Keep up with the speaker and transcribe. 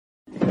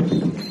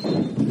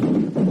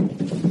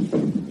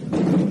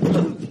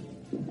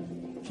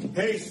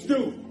Hey,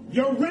 Stu,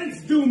 your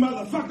rent's due,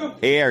 motherfucker.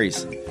 Hey,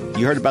 Aries,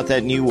 you heard about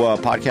that new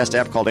podcast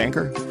app called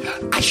Anchor?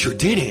 I sure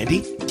did,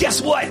 Andy.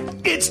 Guess what?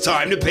 It's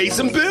time to pay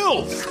some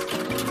bills.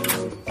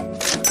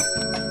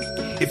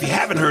 If you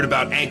haven't heard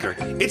about Anchor,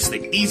 it's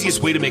the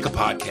easiest way to make a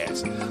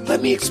podcast.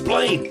 Let me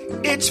explain.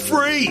 It's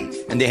free.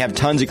 And they have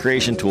tons of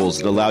creation tools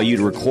that allow you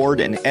to record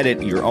and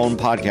edit your own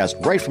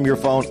podcast right from your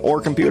phone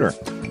or computer.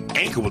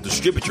 Anchor will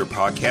distribute your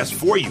podcast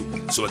for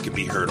you so it can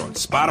be heard on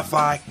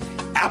Spotify,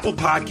 Apple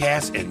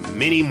Podcasts, and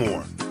many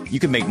more. You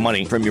can make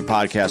money from your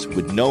podcast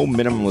with no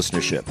minimum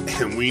listenership.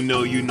 And we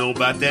know you know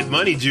about that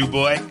money, Jew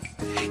boy.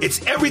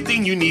 It's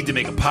everything you need to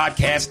make a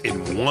podcast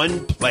in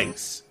one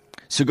place.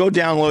 So go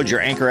download your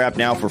Anchor app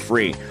now for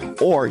free,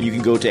 or you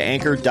can go to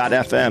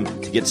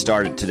anchor.fm to get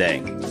started today.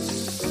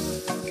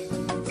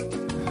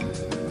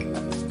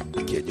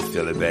 Can you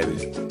feel it, baby?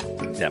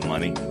 That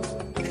money?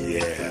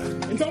 Yeah.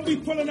 And don't be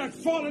pulling that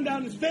falling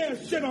down the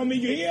stairs shit on me,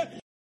 you hear?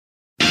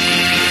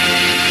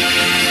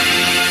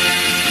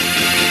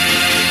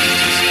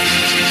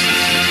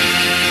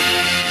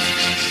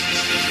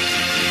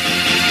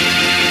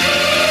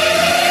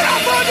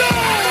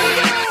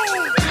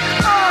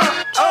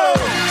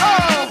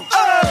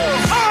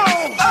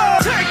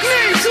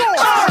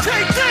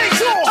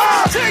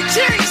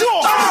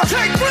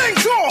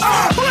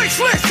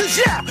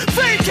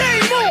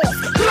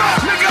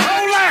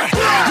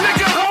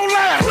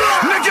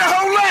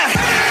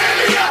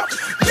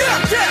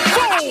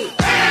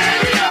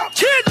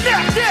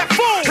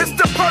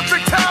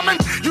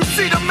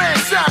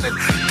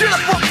 Get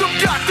up off them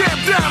goddamn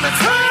diamonds,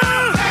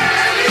 huh?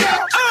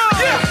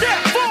 Get that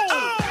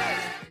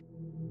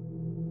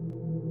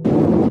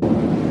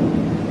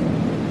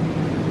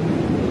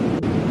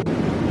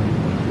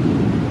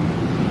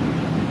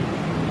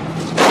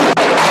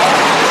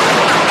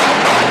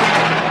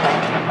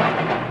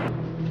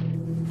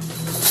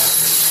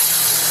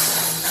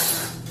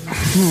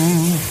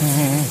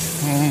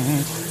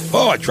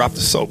Oh, I dropped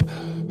the soap.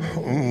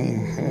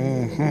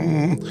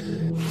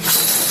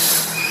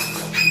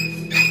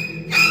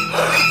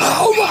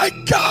 Oh, my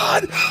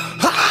God!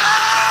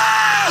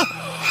 Ah!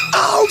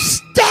 Oh,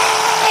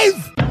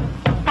 Steve!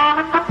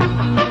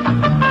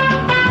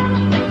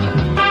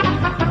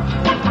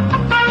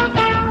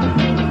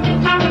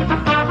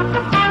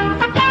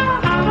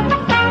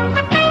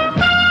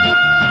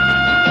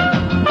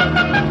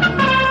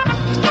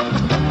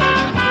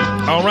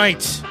 All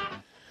right.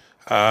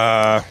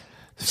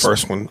 The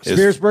first one is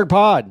Spearsburg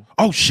Pod.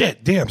 Oh,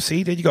 shit. Damn.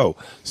 See, there you go.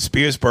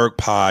 Spearsburg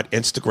Pod,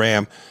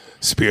 Instagram,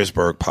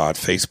 Spearsburg Pod,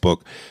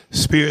 Facebook,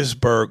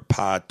 Spearsburg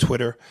Pod,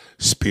 Twitter,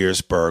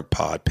 Spearsburg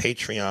Pod,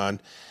 Patreon.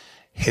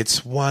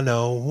 Hits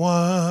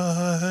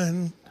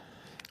 101.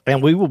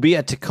 And we will be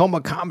at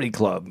Tacoma Comedy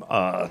Club.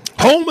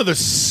 Home of the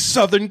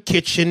Southern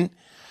Kitchen,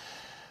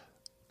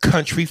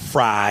 Country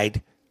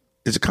Fried.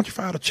 Is it Country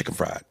Fried or Chicken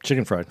Fried?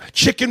 Chicken fried.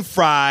 Chicken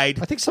Fried.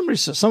 I think some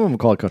of them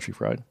call it country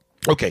fried.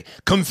 Okay.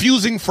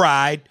 Confusing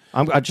Fried.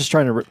 I'm just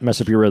trying to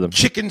mess up your rhythm.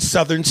 Chicken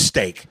Southern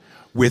Steak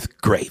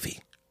with gravy.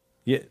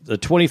 Yeah, the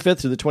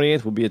 25th through the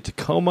 28th will be at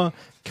Tacoma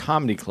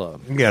Comedy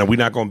Club. Yeah, we're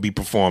not going to be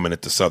performing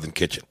at the Southern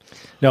Kitchen.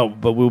 No,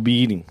 but we'll be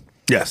eating.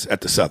 Yes, at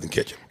the Southern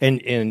Kitchen.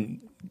 And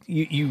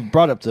you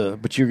brought up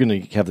but you're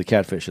going to have the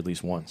catfish at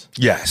least once.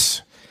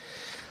 Yes.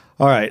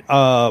 All right.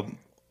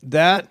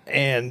 That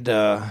and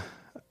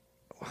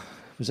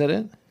was that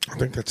it? I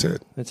think that's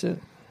it. That's it.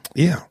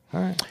 Yeah.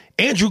 All right.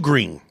 Andrew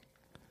Green.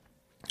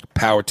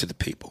 Power to the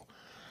people.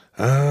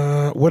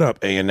 What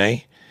up,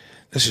 A&A?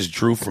 This is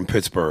Drew from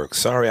Pittsburgh.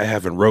 Sorry I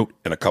haven't wrote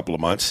in a couple of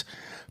months,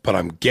 but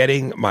I'm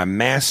getting my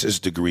master's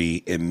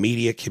degree in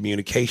media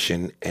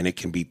communication, and it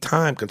can be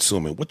time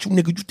consuming. What you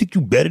nigga, you think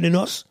you better than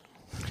us?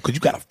 Because you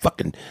got a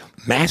fucking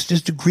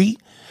master's degree?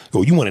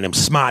 Oh, you one of them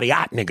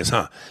smarty-out niggas,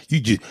 huh?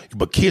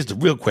 But here's the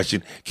real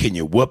question. Can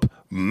you whoop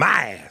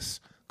my ass?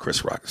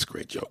 Chris Rock is a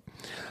great joke.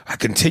 I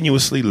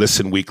continuously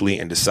listen weekly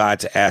and decide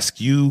to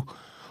ask you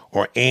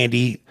or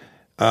Andy,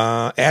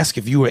 ask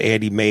if you or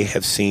Andy may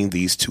have seen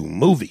these two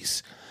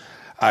movies.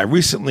 I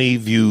recently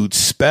viewed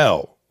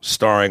Spell,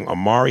 starring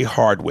Amari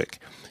Hardwick.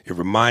 It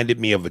reminded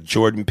me of a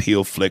Jordan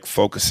Peele flick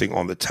focusing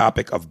on the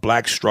topic of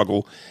black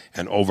struggle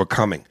and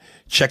overcoming.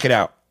 Check it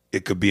out.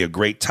 It could be a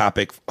great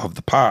topic of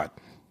the pod.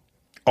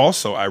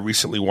 Also, I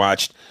recently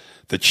watched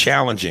The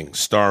Challenging,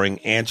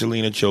 starring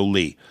Angelina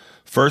Jolie.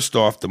 First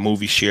off, the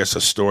movie shares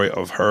a story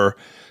of her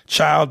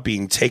child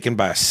being taken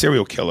by a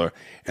serial killer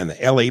and the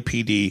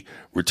LAPD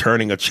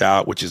returning a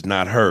child which is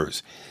not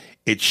hers.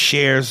 It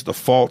shares the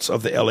faults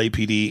of the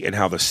LAPD and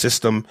how the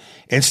system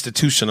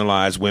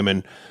institutionalized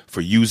women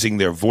for using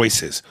their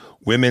voices,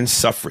 women's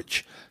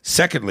suffrage.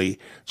 Secondly,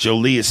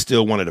 Jolie is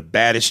still one of the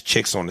baddest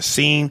chicks on the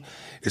scene,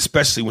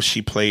 especially when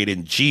she played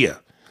in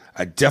Gia.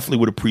 I definitely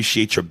would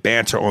appreciate your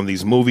banter on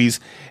these movies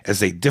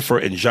as they differ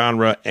in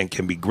genre and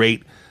can be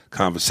great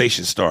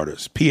conversation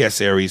starters.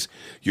 P.S. Aries,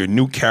 your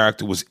new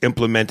character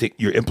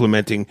you're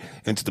implementing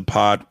into the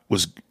pod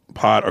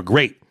are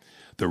great.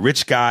 The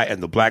rich guy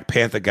and the Black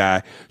Panther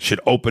guy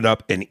should open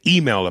up an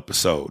email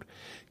episode.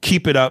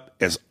 Keep it up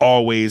as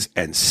always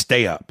and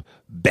stay up.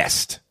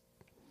 Best.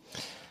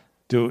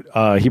 Dude,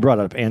 he brought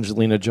up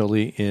Angelina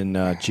Jolie in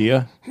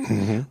Gia.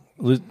 Mm-hmm.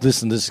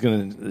 Listen, this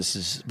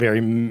is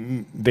very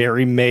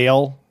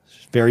male,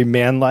 very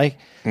manlike.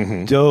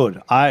 Mm-hmm.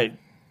 Dude,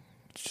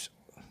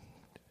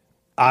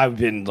 I've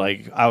been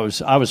like I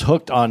was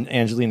hooked on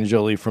Angelina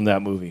Jolie from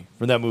that movie.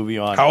 From that movie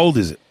on. How old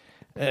is it?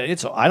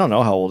 I don't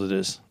know how old it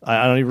is.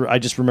 I don't even. I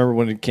just remember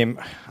when it came.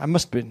 I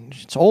must have been.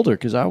 It's older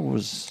because I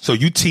was. So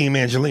you team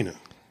Angelina?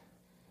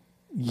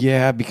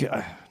 Yeah,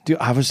 because dude,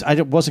 I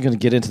wasn't going to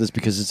get into this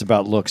because it's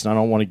about looks, and I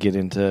don't want to get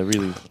into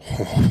really.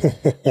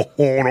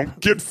 Don't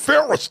get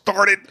Farrah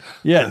started.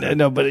 Yeah,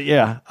 no, but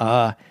yeah,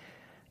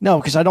 no,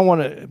 because I don't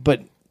want to.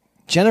 But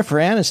Jennifer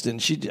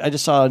Aniston, I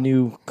just saw a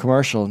new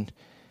commercial, and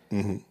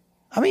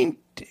I mean,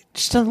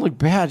 she doesn't look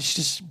bad.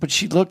 But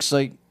she looks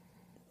like.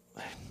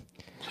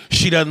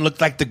 She doesn't look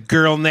like the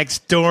girl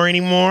next door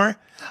anymore.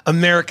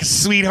 America's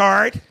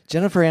sweetheart.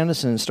 Jennifer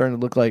Aniston is starting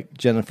to look like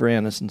Jennifer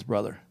Aniston's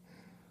brother.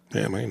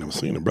 Damn, I ain't never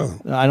seen her brother.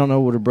 I don't know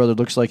what her brother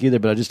looks like either,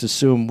 but I just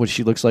assume what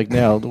she looks like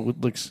now.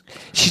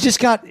 She just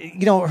got,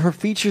 her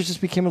features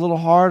just became a little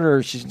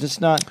harder. She's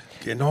just not.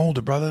 Getting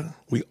older, brother.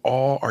 We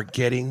all are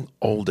getting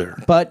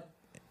older. But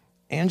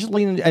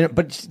Angelina,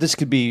 but this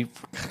could be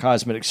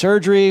cosmetic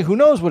surgery. Who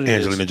knows what it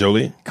is? Angelina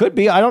Jolie? Could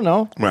be. I don't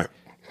know. Right.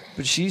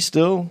 But she's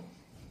still.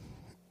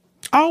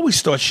 I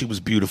always thought she was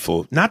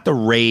beautiful. Not the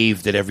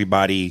rave that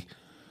everybody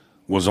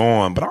was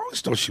on, but I always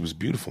thought she was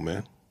beautiful,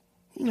 man.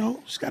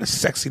 She's got a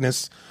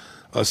sexiness,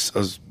 a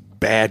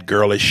bad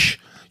girlish.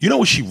 You know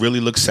what she really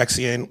looked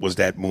sexy in? Was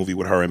that movie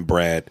with her and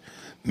Brad,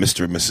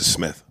 Mr. and Mrs.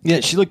 Smith.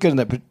 Yeah, she looked good in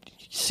that, but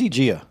see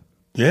Gia.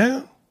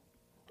 Yeah?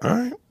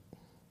 All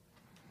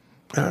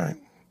right.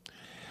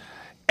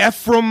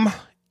 Ephraim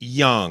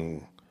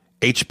Young,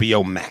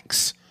 HBO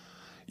Max.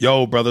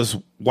 Yo, brothers,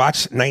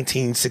 watch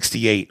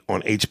 1968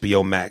 on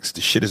HBO Max. The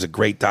shit is a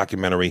great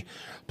documentary.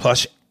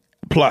 Plus,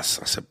 I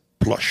said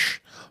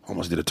plush.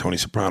 Almost did a Tony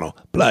Soprano.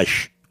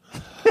 Plush.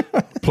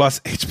 Plus,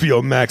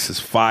 HBO Max is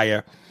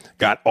fire.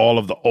 Got all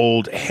of the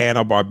old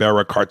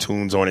Hanna-Barbera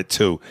cartoons on it,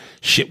 too.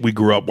 Shit we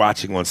grew up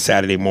watching on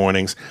Saturday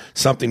mornings.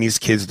 Something these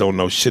kids don't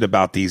know shit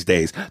about these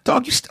days.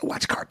 Dog, you still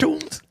watch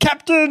cartoons?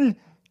 Captain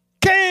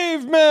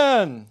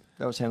Caveman!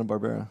 That was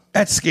Hanna-Barbera.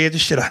 That scared the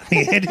shit out of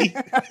me, Andy.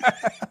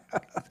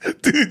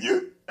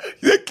 Dude,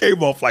 that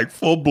came off like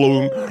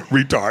full-blown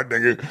retard,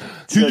 nigga.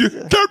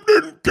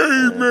 Captain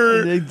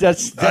Caveman.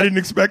 I didn't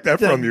expect that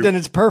from you. Then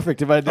it's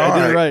perfect if I did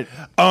it right.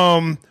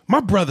 My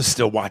brother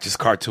still watches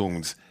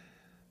cartoons.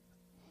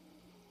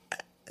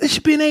 There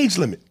should be an age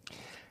limit.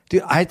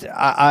 Dude,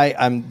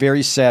 I'm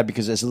very sad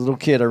because as a little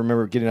kid, I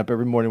remember getting up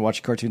every morning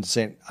watching cartoons and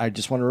saying, I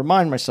just want to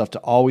remind myself to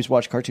always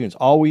watch cartoons.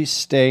 Always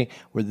stay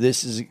where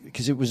this is,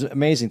 because it was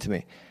amazing to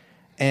me.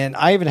 And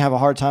I even have a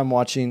hard time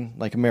watching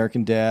like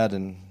American Dad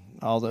and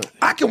all the...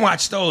 I can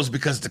watch those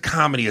because the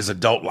comedy is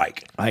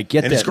adult-like. I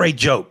get that. And it's great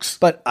jokes.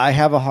 But I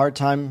have a hard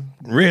time...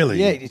 Really?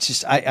 Yeah, it's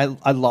just, I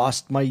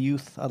lost my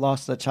youth. I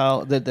lost that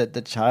child,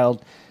 the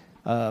child...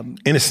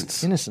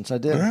 Innocence. Innocence, I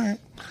did. All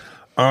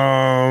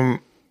right.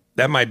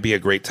 That might be a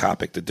great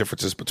topic, the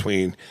differences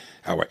between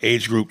our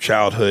age group,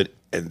 childhood,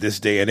 and this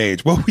day and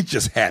age. Well, we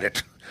just had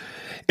it.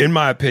 In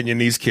my opinion,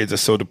 these kids are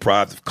so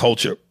deprived of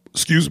culture.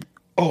 Excuse me.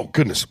 Oh,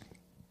 goodness.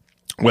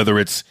 Whether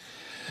it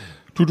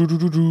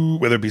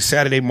be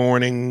Saturday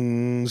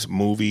mornings,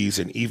 movies,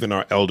 and even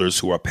our elders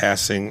who are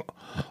passing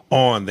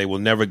on, they will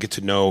never get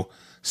to know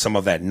some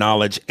of that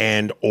knowledge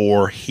and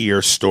or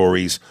hear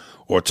stories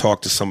or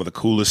talk to some of the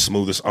coolest,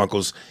 smoothest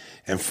uncles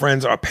and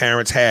friends our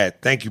parents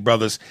had. Thank you,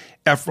 brothers.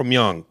 Ephraim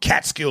Young,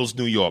 Catskills,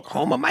 New York,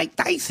 home of Mike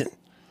Tyson.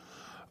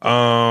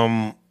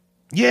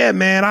 Yeah,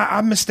 man,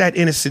 I miss that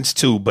innocence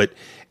too. But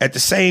at the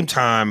same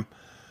time,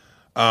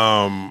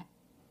 I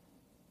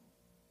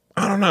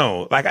don't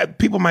know. Like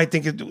people might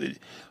say,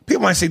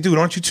 dude,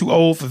 aren't you too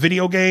old for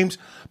video games?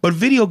 But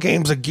video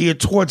games are geared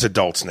towards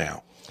adults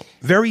now.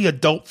 Very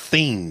adult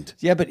themed.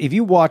 Yeah, but if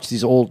you watch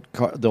these the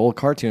old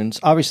cartoons,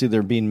 obviously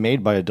they're being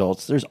made by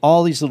adults. There's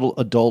all these little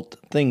adult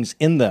things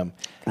in them.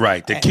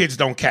 Right, the kids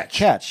don't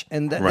catch.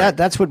 And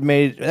that's what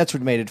made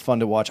it fun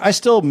to watch. I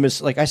still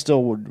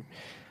would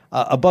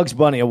a Bugs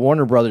Bunny, a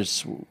Warner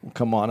Brothers.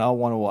 Come on,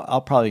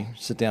 I'll probably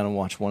sit down and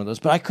watch one of those.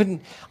 But I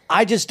couldn't.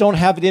 I just don't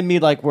have it in me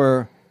like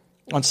where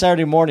on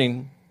Saturday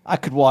morning I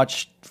could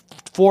watch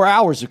 4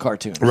 hours of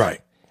cartoons.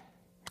 Right.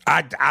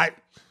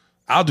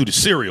 I'll do the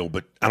cereal,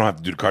 but I don't have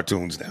to do the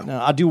cartoons now. No,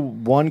 I'll do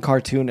one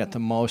cartoon at the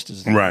most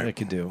is what I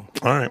could do.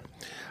 All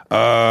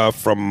right.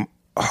 From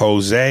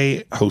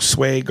Josue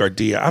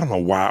Gardia. I don't know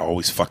why I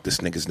always fuck this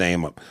nigga's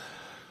name up.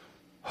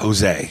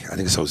 Jose. I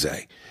think it's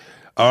Jose.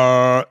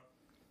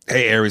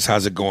 Hey, Aries,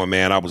 how's it going,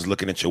 man? I was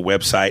looking at your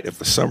website, and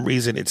for some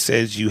reason it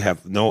says you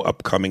have no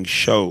upcoming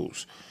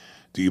shows.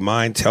 Do you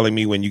mind telling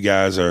me when you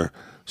guys are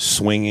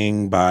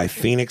swinging by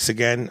Phoenix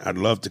again? I'd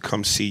love to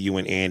come see you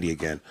and Andy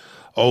again.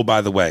 Oh,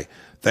 by the way,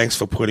 thanks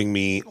for putting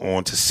me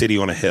on to City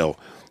on a Hill.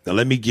 Now,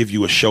 let me give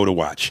you a show to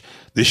watch.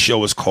 This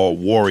show is called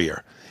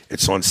Warrior.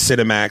 It's on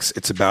Cinemax.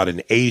 It's about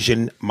an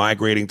Asian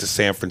migrating to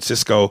San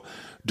Francisco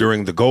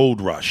during the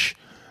gold rush.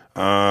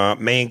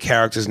 Main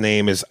character's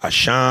name is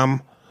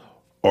Asham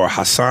or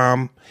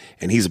Hassam,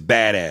 and he's a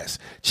badass.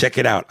 Check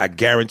it out. I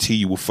guarantee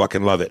you will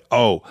fucking love it.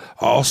 Oh,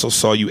 I also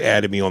saw you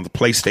added me on the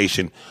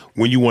PlayStation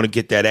when you want to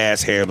get that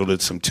ass handled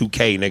at some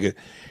 2K, nigga.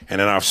 And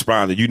then I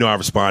responded. You know I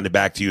responded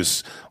back to you.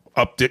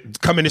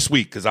 Coming this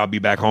week because I'll be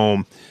back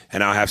home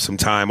and I'll have some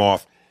time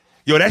off.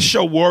 Yo, that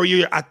show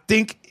Warrior, I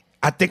think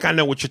I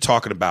know what you're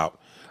talking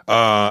about.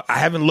 I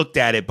haven't looked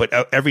at it, but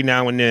every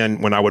now and then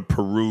when I would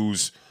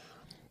peruse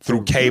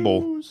through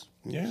cable.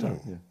 Yeah.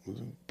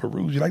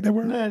 Peruse. You like that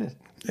word? Nah.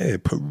 Yeah,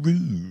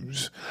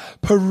 peruse.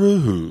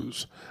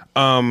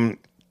 I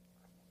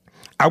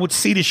would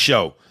see the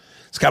show.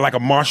 It's got like a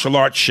martial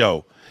arts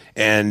show.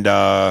 And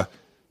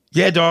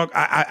yeah, dog,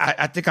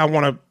 I think I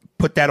want to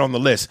put that on the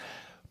list.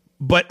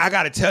 But I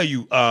got to tell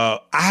you,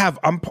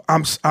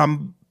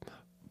 I'm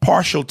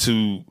partial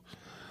to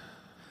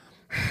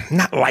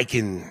not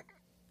liking.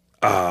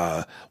 When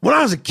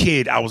I was a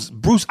kid, I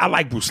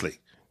like Bruce Lee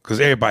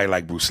because everybody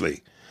liked Bruce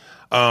Lee.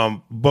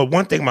 But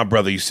one thing my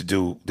brother used to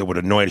do that would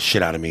annoy the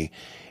shit out of me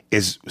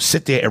is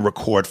sit there and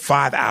record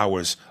 5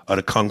 hours of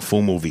the Kung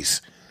Fu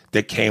movies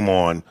that came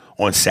on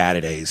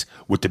Saturdays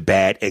with the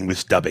bad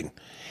English dubbing.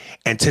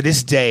 And to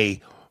this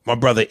day, my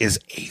brother is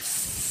a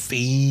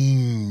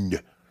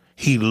fiend.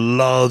 He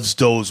loves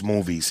those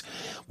movies.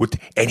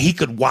 And he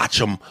could watch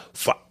them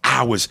for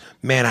hours.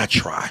 Man, I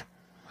try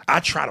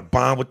to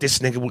bond with this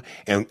nigga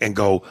and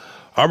go,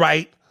 all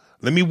right,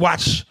 let me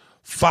watch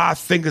Five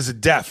Fingers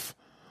of Death.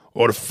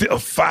 Or it's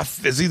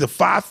either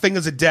Five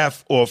Fingers of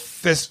Death or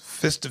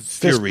Fist of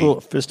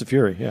Fury. Fist of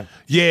Fury, yeah.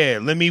 Yeah,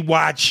 let me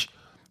watch.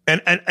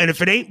 And if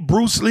it ain't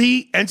Bruce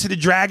Lee, Enter the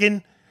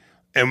Dragon,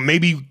 and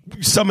maybe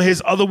some of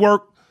his other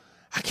work,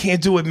 I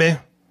can't do it, man.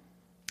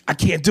 I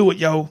can't do it,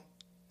 yo.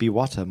 Be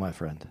water, my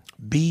friend.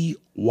 Be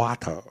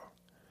water.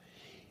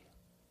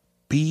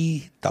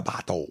 Be the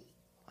bottle.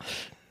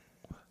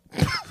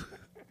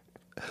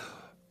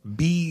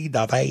 Be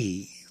the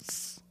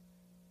vase.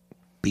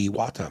 Be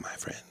water, my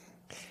friend.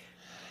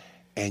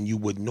 And you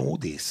would know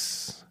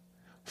this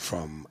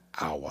from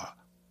our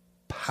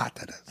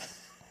partners.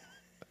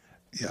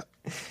 Yeah.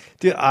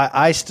 Dude,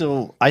 I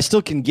still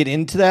can get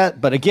into that,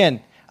 but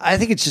again, I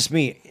think it's just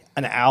me.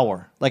 An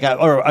hour,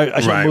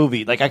 a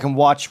movie, like I can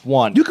watch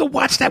one. You can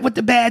watch that with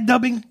the bad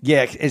dubbing.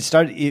 Yeah,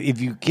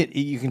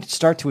 you can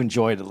start to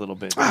enjoy it a little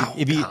bit. Oh,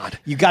 if God.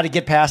 you got to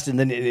get past it, and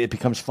then it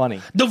becomes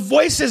funny. The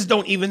voices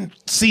don't even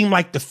seem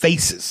like the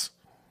faces.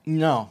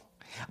 No,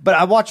 but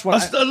I watched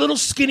one. A little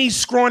skinny,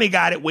 scrawny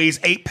guy that weighs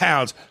 8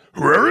 pounds.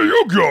 Where are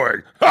you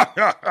going?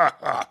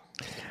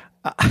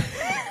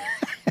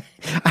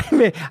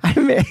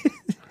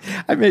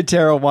 I made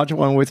Tara watch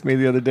one with me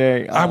the other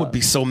day. I would be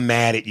so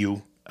mad at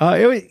you.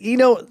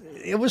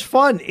 It was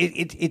fun.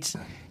 It's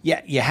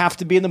you have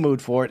to be in the mood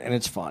for it, and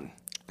it's fun.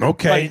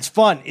 Okay, but it's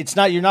fun. It's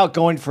not. You're not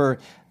going for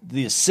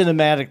the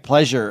cinematic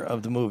pleasure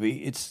of the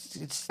movie.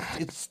 It's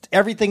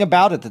everything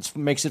about it that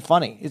makes it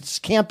funny. It's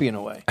campy in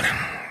a way.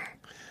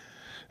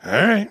 All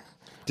right.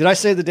 Did I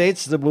say the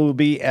dates that will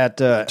be at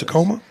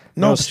Tacoma?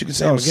 No, but you can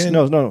say them again.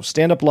 No.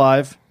 Stand Up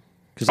Live.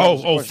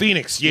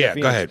 Phoenix. Yeah,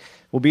 Phoenix. Go ahead.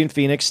 We'll be in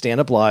Phoenix. Stand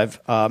Up Live,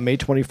 May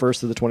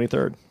 21st to the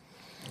 23rd.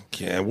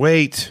 Can't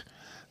wait.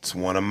 It's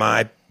one of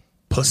my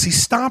pussy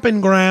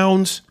stomping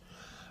grounds.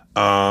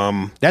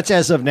 That's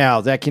as of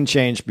now. That can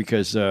change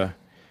because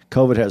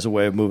COVID has a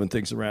way of moving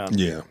things around.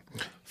 Yeah.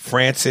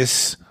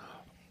 Francis,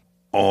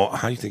 how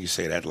do you think you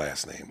say that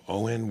last name?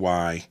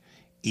 Onyyeike.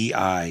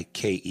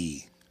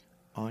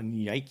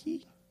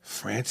 Onyyeike?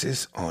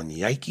 Francis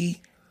Onyyeike?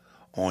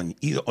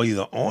 Either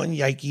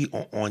Onyyeike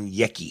or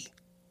Onyeki.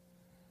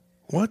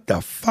 What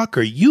the fuck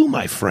are you,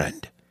 my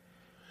friend?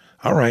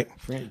 All right.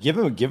 Give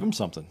him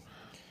something.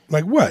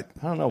 Like what?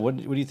 I don't know. What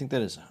do you think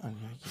that is?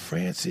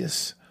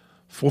 Francis.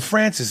 Well,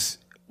 Francis.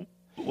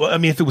 Well, I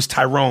mean, if it was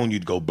Tyrone,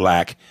 you'd go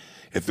black.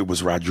 If it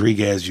was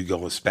Rodriguez, you'd go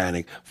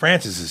Hispanic.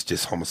 Francis is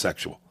just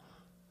homosexual.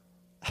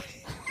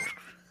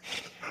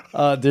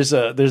 There's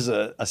a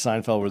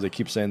Seinfeld where they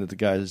keep saying that the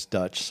guy is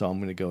Dutch, so I'm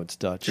going to go. It's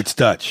Dutch. It's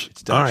Dutch.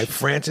 All right.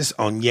 Francis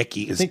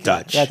Onyeki is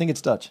Dutch. Yeah, I think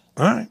it's Dutch.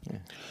 All right. Yeah.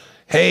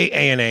 Hey,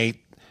 A&A,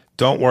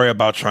 don't worry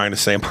about trying to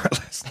say my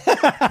last name.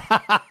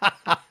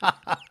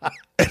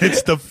 And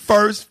it's the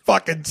first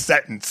fucking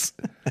sentence.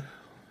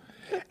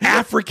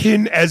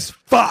 African as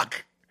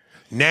fuck.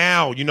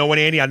 Now, you know what,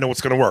 Andy? I know what's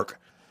going to work.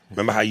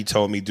 Remember how you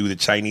told me do the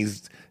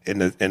Chinese in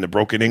the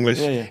broken English?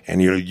 Yeah.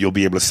 And you'll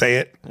be able to say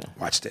it? Yeah.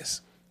 Watch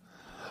this.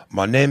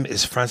 My name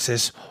is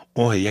Francis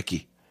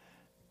Onyeki.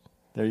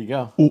 There you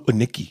go.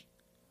 Onyeki.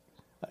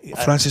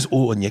 Francis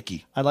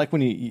Onyeki. I like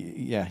when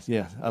you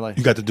I like.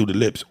 You got to do the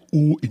lips.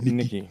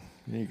 Onyeki.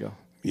 There you go.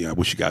 Yeah, I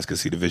wish you guys could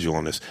see the visual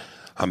on this.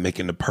 I'm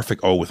making the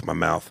perfect O with my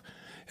mouth,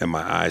 and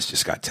my eyes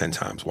just got 10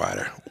 times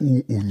wider.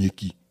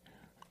 Onyeki.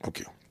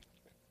 Okay.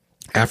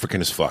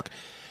 African as fuck.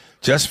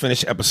 Just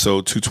finished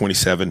episode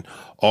 227.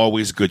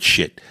 Always good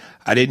shit.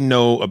 I didn't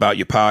know about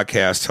your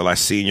podcast till I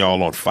seen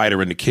y'all on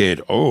Fighter and the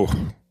Kid.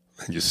 Oh,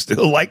 you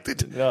still liked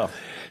it? Yeah.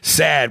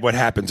 Sad what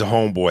happened to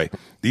Homeboy.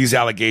 These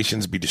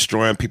allegations be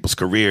destroying people's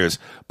careers,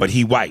 but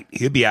he white.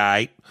 He'll be all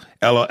right.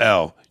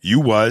 LOL. You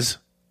was.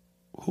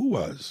 Who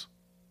was?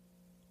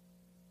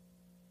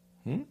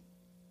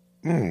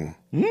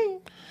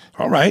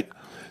 All right.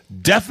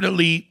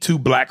 Definitely too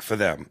black for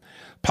them.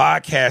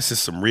 Podcast is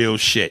some real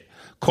shit.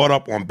 Caught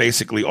up on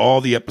basically all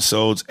the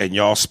episodes, and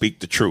y'all speak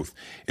the truth.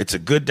 It's a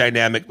good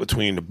dynamic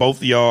between the both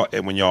of y'all,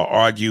 and when y'all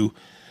argue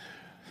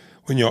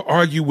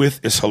with,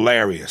 it's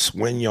hilarious.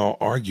 When y'all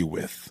argue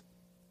with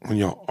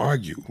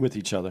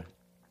each other.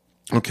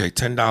 Okay,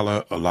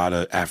 $10, a lot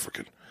of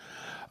African.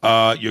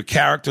 Your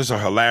characters are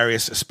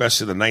hilarious,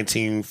 especially the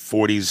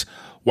 1940s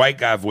white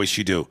guy voice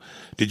you do.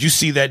 Did you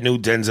see that new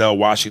Denzel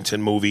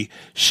Washington movie?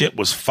 Shit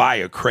was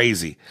fire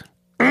crazy.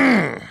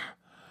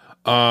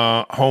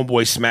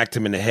 Homeboy smacked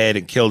him in the head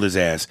and killed his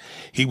ass.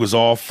 He was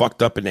all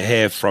fucked up in the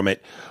head from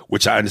it,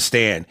 which I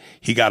understand.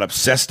 He got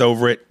obsessed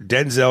over it.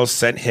 Denzel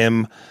sent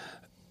him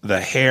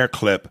the hair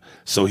clip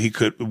so he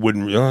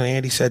wouldn't. Oh,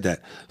 Andy said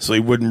that, so he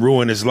wouldn't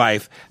ruin his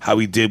life how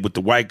he did with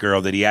the white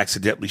girl that he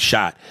accidentally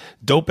shot.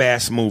 Dope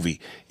ass movie,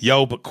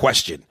 yo. But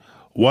question: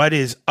 what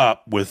is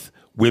up with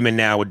women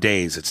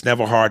nowadays? It's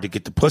never hard to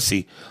get the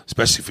pussy,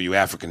 especially for you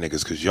African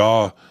niggas, because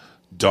y'all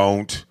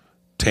don't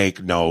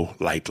take no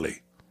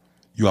lightly.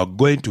 You are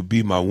going to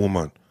be my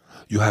woman.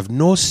 You have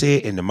no say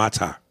in the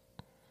matter.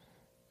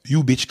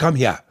 You bitch, come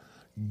here.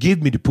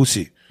 Give me the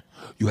pussy.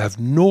 You have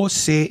no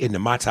say in the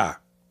matter.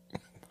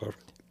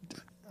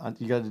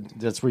 You got.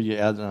 That's where you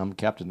add. I'm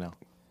captain now.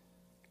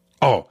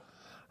 Oh,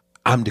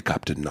 I'm the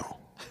captain now.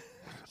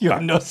 You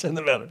have no say in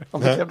the matter.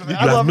 I'm the captain.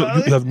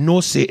 You have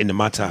no say in the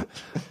matter.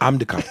 I'm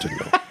the captain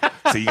now.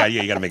 So you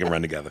got to make it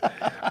run together.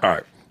 All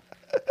right.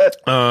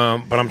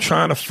 But I'm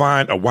trying to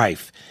find a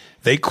wife.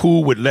 They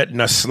cool with letting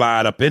us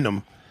slide up in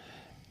them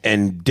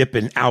and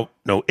dipping out,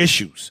 no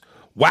issues.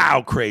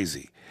 Wow,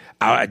 crazy.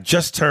 I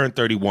just turned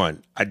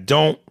 31. I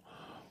don't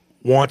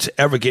want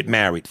to ever get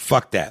married.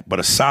 Fuck that.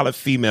 But a solid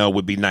female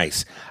would be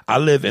nice. I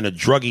live in a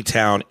druggy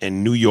town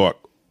in New York,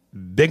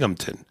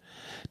 Binghamton.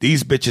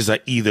 These bitches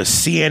are either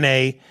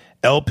CNA,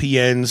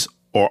 LPNs,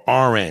 or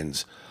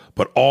RNs,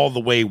 but all the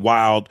way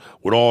wild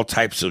with all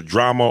types of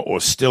drama or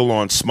still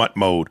on smut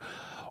mode,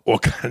 or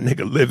kind of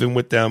nigga living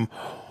with them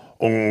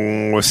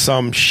or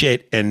some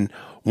shit and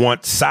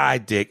want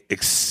side dick,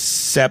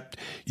 except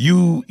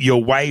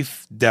your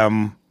wife,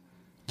 them.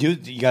 You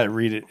got to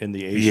read it in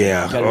the Asian.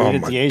 Yeah. You gotta read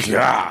it the Asian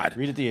God. way.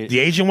 Read it the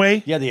Asian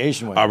way. Yeah, the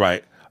Asian way. All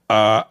right.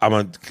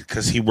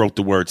 Because he wrote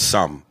the word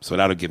 "some," so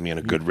that'll get me in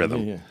a good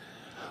rhythm. Yeah.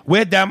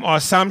 With them or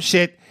some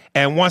shit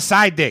and one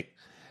side dick.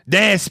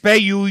 They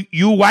expect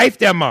you wife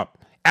them up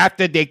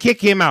after they kick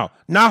him out.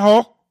 Nah,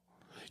 ho.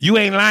 You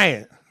ain't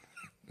lying.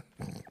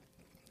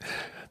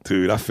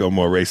 Dude, I feel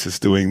more racist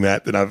doing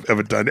that than I've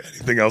ever done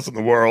anything else in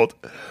the world.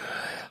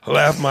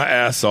 Laugh my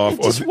ass off.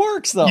 It just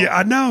works, though. Yeah,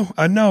 I know.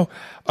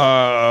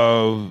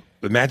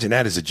 Imagine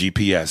that as a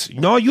GPS.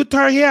 No, you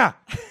turn here.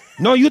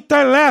 No, you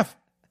turn left.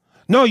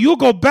 No, you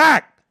go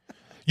back.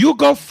 You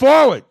go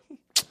forward.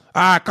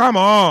 Come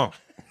on.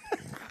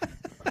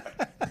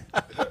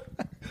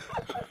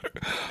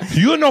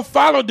 You no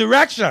follow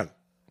direction.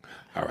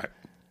 All right.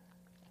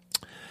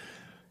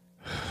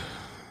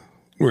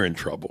 We're in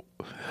trouble.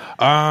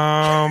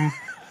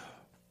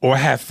 Or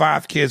have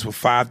 5 kids with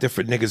 5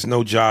 different niggas,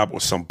 no job, or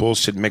some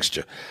bullshit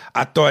mixture.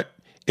 I thought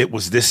it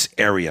was this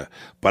area,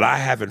 but I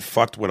haven't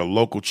fucked with a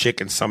local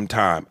chick in some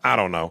time. I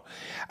don't know.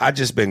 I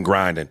just been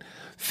grinding,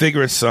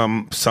 figuring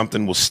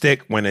something will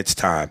stick when it's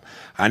time.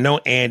 I know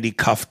Andy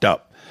cuffed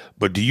up,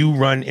 but do you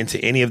run into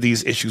any of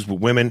these issues with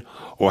women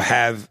or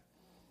have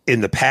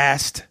in the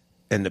past?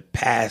 In the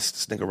past,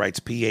 this nigga writes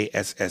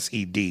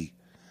PASSED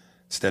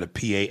instead of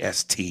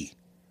PAST.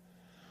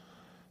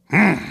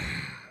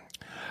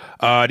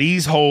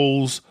 These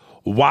hoes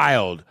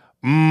wild.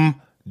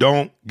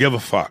 Don't give a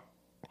fuck.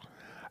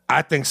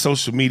 I think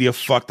social media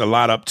fucked a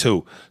lot up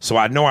too. So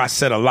I know I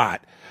said a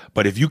lot,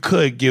 but if you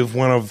could give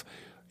one of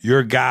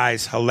your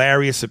guys'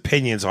 hilarious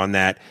opinions on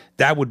that,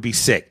 that would be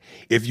sick.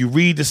 If you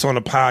read this on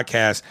the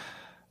podcast,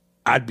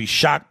 I'd be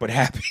shocked but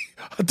happy.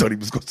 I thought he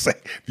was going to say,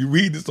 if you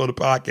read this on the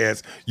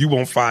podcast, you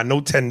won't find no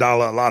 $10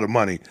 a lot of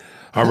money.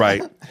 All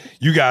right.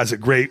 You guys are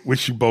great.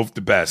 Wish you both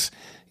the best.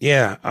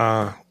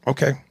 Yeah.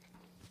 Okay.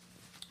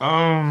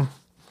 Have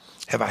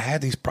I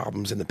had these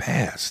problems in the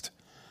past?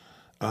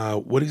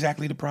 What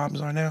exactly the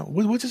problems are now?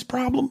 What's his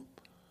problem?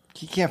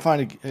 He can't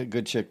find a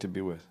good chick to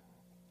be with.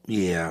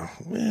 Yeah.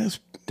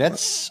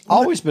 That's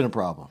always been a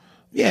problem.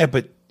 Yeah,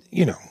 but,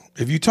 you know,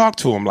 if you talk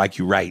to him like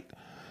you write,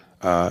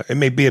 it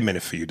may be a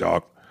minute for you,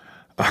 dog.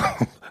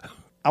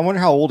 I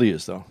wonder how old he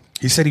is, though.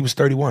 He said he was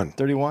 31.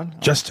 31?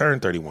 Just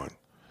turned 31.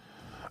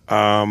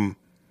 Yeah,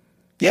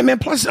 man,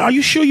 plus, are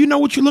you sure you know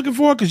what you're looking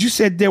for? Because you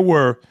said there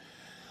were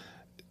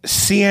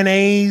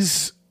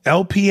CNAs,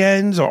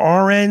 LPNs, or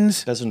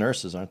RNs. That's the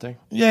nurses, aren't they?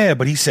 Yeah,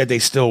 but he said they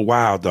still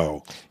wild,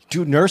 though.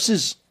 Dude,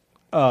 nurses,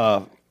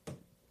 from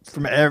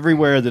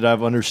everywhere that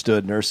I've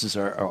understood, nurses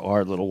are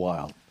a little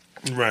wild.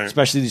 Right.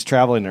 Especially these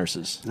traveling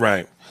nurses.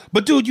 Right.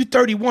 But, dude, you're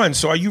 31,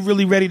 so are you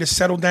really ready to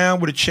settle down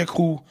with a chick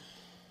who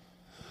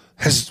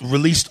has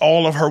released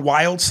all of her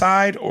wild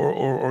side?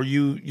 Or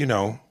you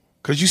know,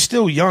 because you're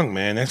still young,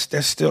 man.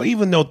 That's still,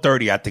 even though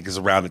 30, I think, is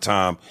around the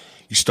time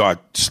you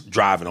start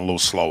driving a little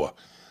slower.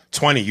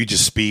 20, you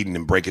just speeding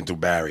and breaking through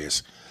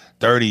barriers.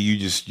 30, you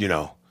just,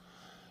 you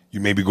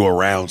maybe go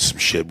around some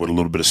shit with a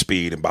little bit of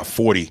speed. And by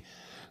 40,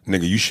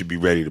 nigga, you should be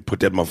ready to put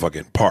that motherfucker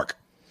in park.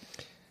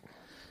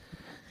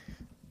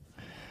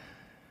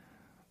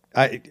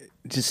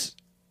 If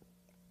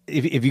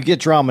you get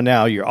drama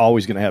now, you're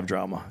always going to have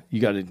drama. You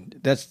got to.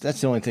 That's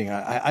the only thing.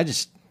 I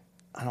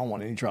don't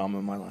want any drama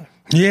in my life.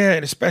 Yeah,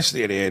 and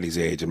especially at Andy's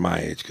age and my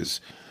age,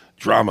 because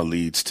drama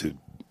leads to,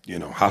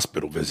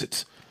 hospital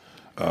visits.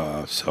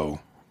 So,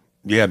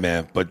 yeah,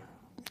 man. But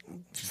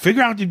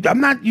figure out.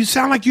 You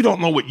sound like you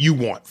don't know what you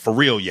want for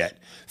real yet.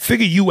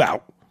 Figure you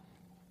out,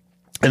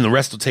 and the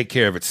rest will take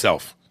care of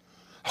itself.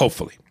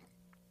 Hopefully.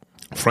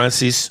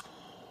 Francis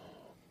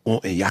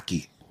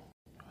Oyaki.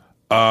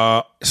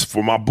 It's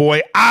for my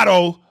boy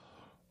Otto.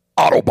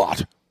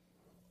 Autobot.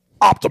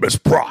 Optimus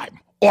Prime.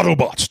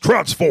 Autobots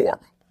transform.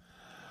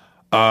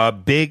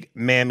 Big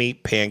mammy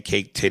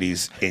pancake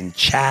titties in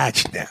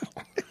charge now.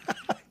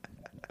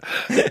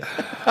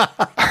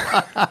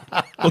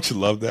 Don't you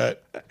love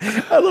that?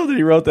 I love that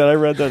he wrote that. I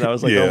read that and I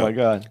was like, oh my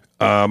God.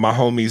 My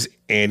homies,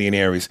 Andy and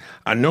Aries.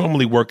 I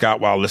normally work out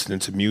while listening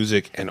to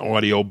music, an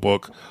audio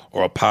book,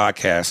 or a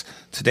podcast.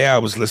 Today I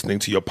was listening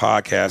to your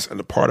podcast and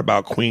the part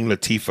about Queen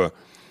Latifah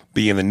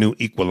being the new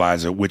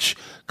Equalizer, which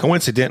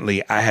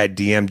coincidentally I had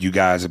DM'd you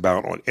guys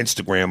about on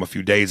Instagram a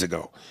few days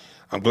ago.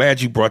 I'm glad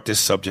you brought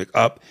this subject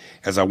up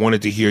as I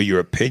wanted to hear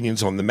your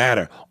opinions on the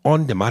matter.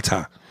 On the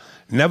matter.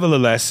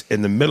 Nevertheless,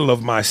 in the middle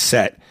of my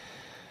set,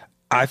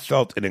 I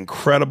felt an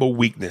incredible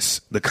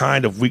weakness, the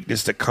kind of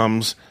weakness that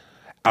comes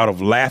out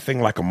of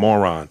laughing like a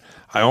moron.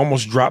 I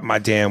almost dropped my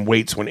damn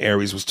weights when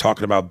Aries was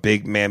talking about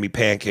big mammy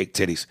pancake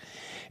titties.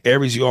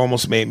 Aries, you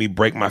almost made me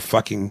break my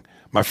freaking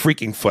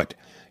foot.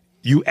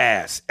 You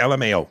ass.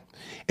 LMAO.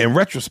 In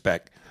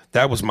retrospect,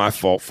 that was my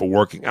fault for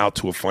working out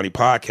to a funny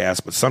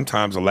podcast, but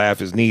sometimes a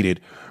laugh is needed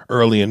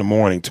early in the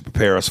morning to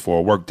prepare us for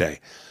a work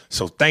day.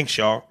 So thanks,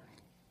 y'all.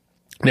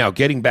 Now,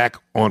 getting back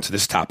onto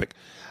this topic.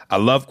 I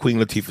love Queen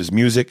Latifah's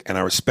music, and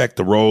I respect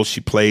the roles she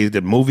played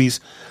in movies,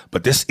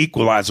 but this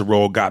Equalizer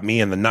role got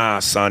me in the nah,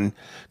 son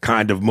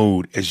kind of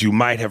mood, as you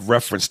might have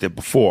referenced it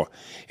before.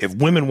 If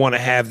women want to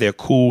have their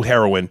cool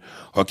heroine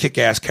or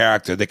kick-ass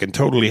character, they can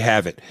totally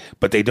have it,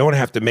 but they don't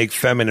have to make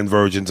feminine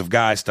versions of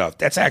guy stuff.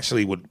 That's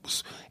actually what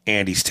was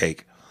Andy's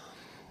take.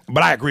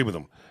 But I agree with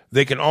him.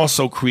 They can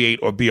also create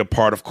or be a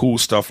part of cool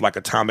stuff like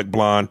Atomic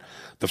Blonde,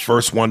 the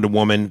first Wonder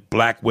Woman,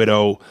 Black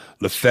Widow,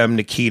 La Femme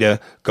Nikita,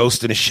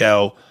 Ghost in the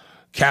Shell,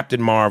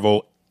 Captain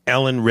Marvel,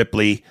 Ellen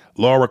Ripley,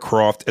 Laura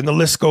Croft, and the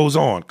list goes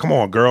on. Come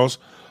on, girls.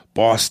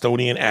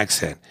 Bostonian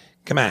accent.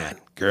 Come on,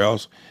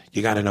 girls.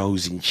 You got to know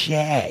who's in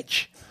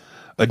charge.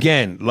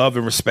 Again, love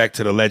and respect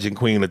to the legend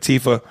Queen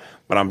Latifah,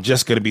 but I'm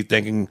just going to be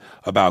thinking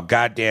about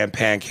goddamn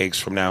pancakes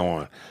from now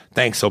on.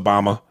 Thanks,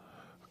 Obama.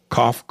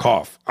 Cough,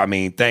 cough. I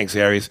mean, thanks,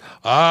 Aries.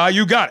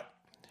 You got it.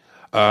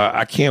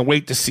 I can't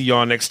wait to see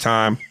y'all next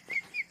time.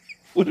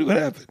 What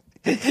happened?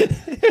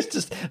 It's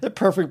just the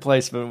perfect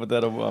placement with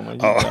that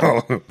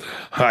Obama.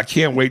 I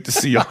can't wait to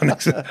see y'all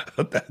next time.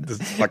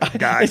 That's like a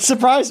guy. It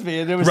surprised me.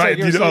 And it was right.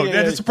 Like,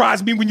 That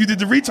surprised me when you did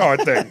the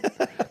retard thing.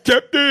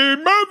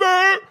 Captain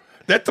Mother.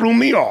 That threw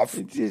me off.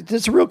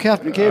 It's a real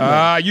Captain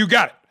Caveman. You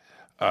got it.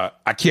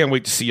 I can't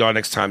wait to see y'all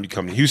next time you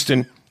come to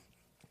Houston.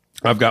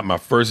 I've got my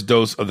first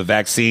dose of the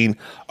vaccine.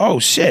 Oh,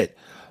 shit.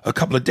 A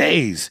couple of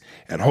days.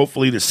 And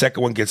hopefully the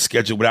second one gets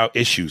scheduled without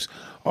issues.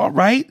 All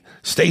right.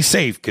 Stay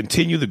safe.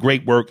 Continue the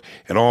great work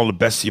and all the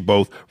best to you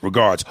both.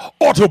 Regards,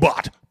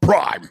 Autobot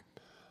Prime.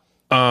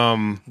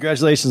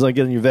 Congratulations on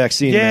getting your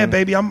vaccine. Yeah, man.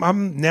 baby.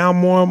 I'm now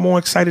more and more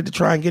excited to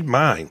try and get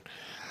mine.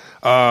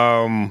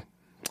 You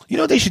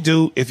know what they should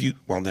do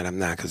well, then I'm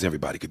not, because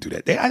everybody could do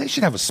that. They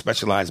should have a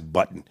specialized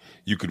button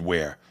you could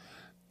wear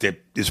that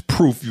is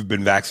proof you've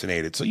been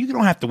vaccinated. So you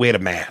don't have to wear the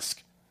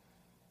mask.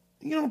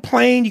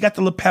 Plane, you got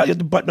the lapel, you have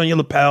the button on your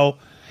lapel,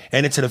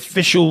 and it's an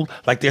official,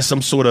 like there's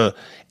some sort of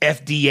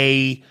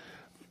FDA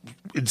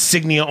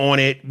insignia on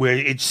it where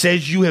it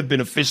says you have been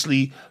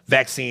officially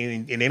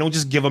vaccinated, and they don't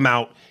just give them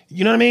out.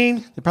 You know what I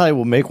mean? They probably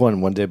will make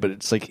one day, but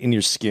it's like in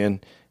your skin,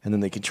 and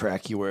then they can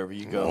track you wherever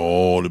you go.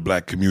 Oh, the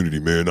black community,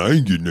 man. I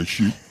ain't getting that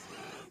shit.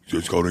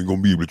 Just cause I ain't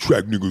gonna be able to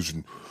track niggas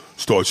and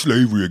start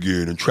slavery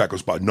again and track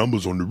us by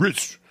numbers on the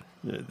wrist.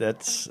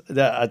 That's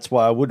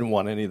why I wouldn't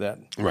want any of that.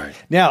 Right.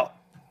 Now,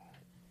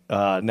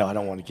 no, I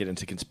don't want to get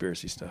into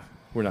conspiracy stuff.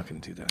 We're not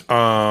going to do that.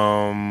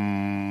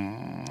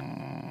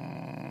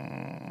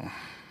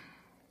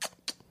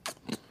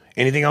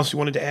 Anything else you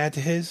wanted to add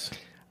to his?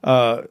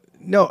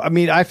 No, I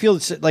mean, I feel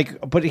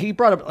like, but he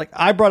brought up, like,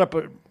 I brought up,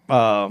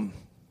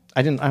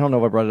 I don't know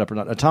if I brought it up or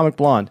not. Atomic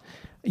Blonde.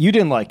 You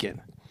didn't like it.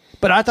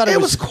 But I thought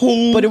it was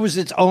cool. But it was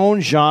its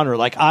own genre.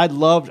 Like,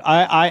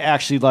 I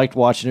actually liked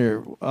watching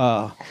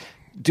her.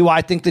 Do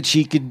I think that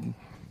she could,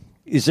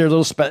 is there a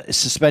little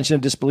suspension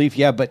of disbelief?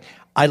 Yeah, but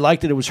I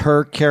liked that it was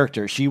her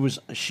character. She was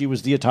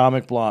the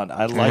Atomic Blonde.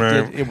 I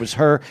liked it. It was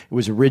her. It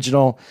was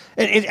original.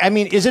 I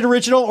mean, is it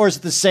original or is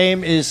it the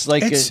same as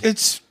like?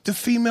 It's the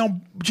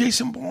female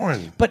Jason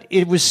Bourne. But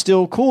it was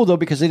still cool though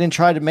because they didn't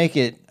try to make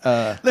it.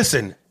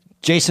 Listen,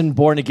 Jason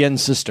Bourne Again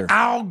Sister.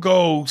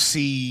 I'll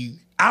see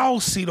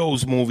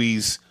those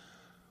movies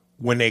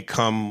when they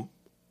come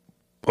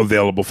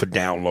available for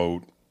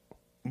download.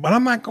 But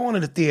I'm not going to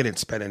the theater and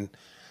spending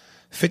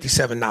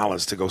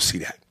 $57 to go see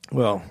that.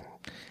 Well,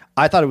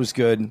 I thought it was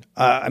good.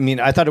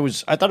 I thought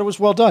it was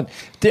well done.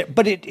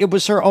 But it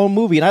was her own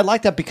movie, and I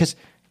like that because,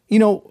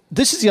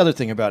 this is the other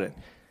thing about it.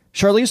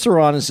 Charlize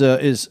Theron is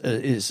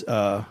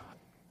a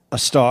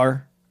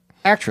star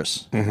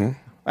actress,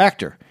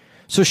 actor.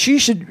 So she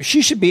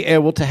should be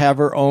able to have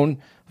her own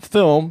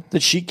film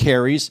that she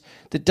carries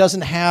that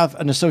doesn't have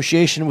an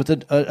association with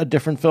a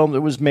different film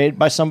that was made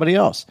by somebody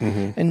else.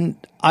 And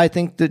I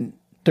think that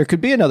there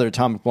could be another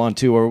Atomic Blonde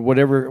 2 or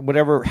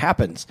whatever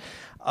happens.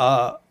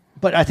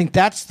 But I think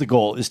that's the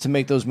goal, is to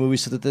make those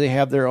movies so that they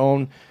have their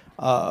own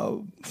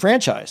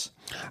franchise.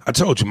 I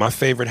told you, my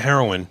favorite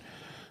heroine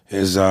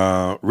is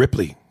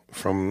Ripley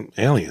from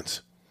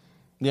Aliens.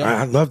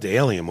 Yeah. I love the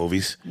Alien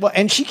movies. Well,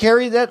 and she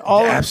carried that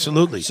all. Yeah,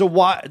 absolutely. So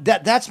why?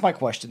 That's my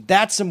question.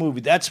 That's a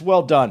movie. That's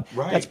well done.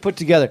 Right. That's put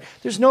together.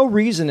 There's no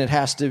reason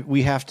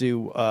we have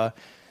to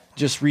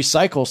just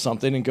recycle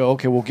something and go,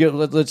 okay,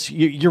 let's.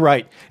 You're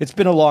right. It's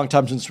been a long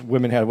time since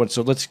women had one,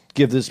 so let's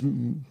give this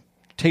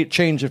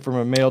change it from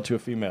a male to a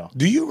female.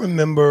 Do you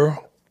remember?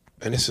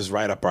 And this is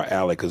right up our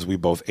alley because we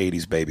both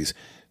 80s babies.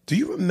 Do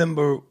you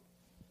remember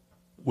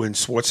when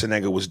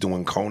Schwarzenegger was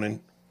doing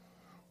Conan?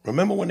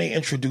 Remember when they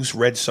introduced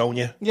Red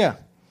Sonja? Yeah.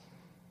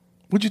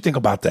 What'd you think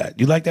about that?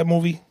 You like that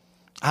movie?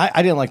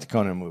 I didn't like the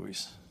Conan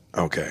movies.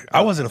 Okay.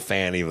 I wasn't a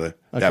fan either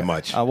that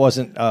much. I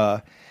wasn't.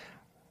 I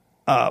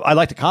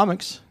like the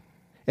comics.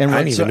 And I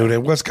didn't even know there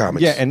was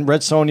comics. Yeah, and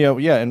Red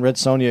Sonja. Yeah, and Red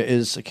Sonja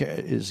is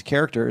a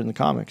character in the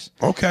comics.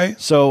 Okay.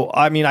 So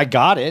I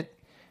got it.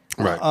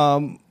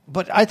 Right.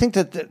 But I think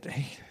that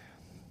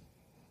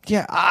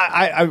yeah,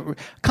 I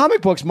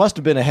comic books must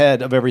have been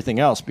ahead of everything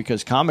else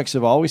because comics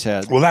have always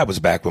had. Well, that was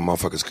back when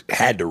motherfuckers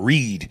had to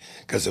read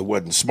because it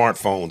wasn't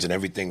smartphones and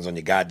everything's on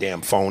your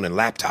goddamn phone and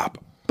laptop.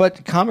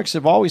 But comics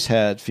have always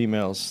had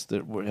females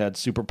that had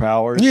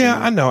superpowers. Yeah,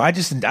 I know. I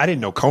didn't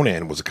know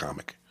Conan was a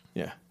comic.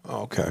 Yeah.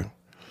 Oh, okay.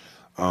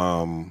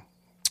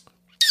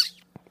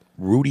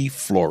 Rudy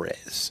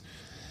Flores.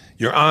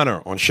 Your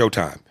Honor on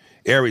Showtime.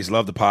 Aries,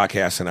 love the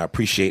podcast, and I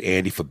appreciate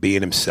Andy for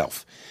being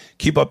himself.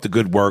 Keep up the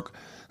good work.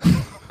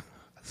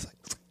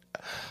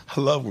 I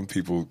love when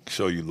people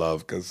show you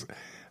love because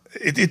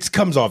it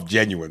comes off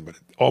genuine, but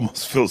it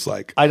almost feels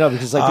like I know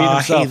because like being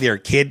yourself. Hey there,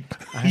 kid.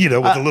 With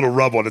a little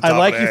rub on the top. I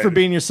like of you the for head.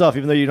 being yourself,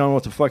 even though you don't know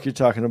what the fuck you're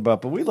talking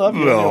about. But we love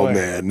you. Oh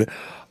anyway.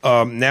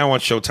 man. Now on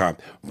Showtime,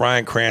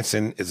 Bryan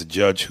Cranston is a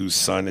judge whose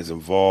son is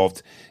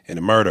involved in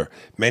a murder.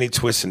 Many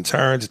twists and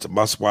turns. It's a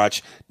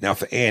must-watch. Now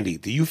for Andy,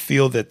 do you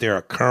feel that there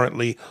are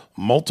currently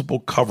multiple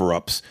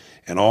cover-ups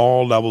in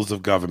all levels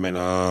of government?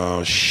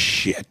 Oh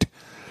shit.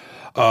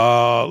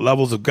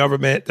 Levels of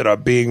government that are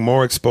being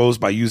more exposed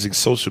by using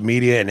social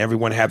media and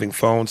everyone having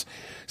phones,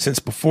 since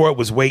before it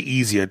was way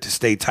easier to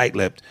stay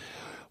tight-lipped.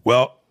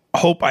 Well,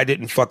 hope I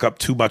didn't fuck up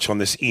too much on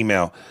this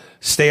email.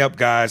 Stay up,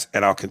 guys,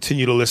 and I'll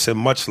continue to listen.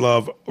 Much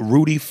love,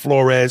 Rudy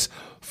Flores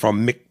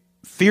from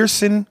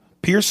McPherson,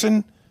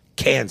 Pearson,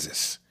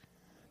 Kansas.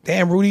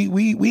 Damn, Rudy,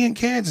 we in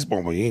Kansas.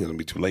 Well, we ain't gonna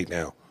be too late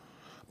now,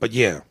 but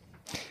yeah.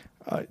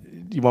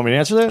 You want me to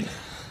answer that?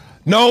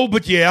 No,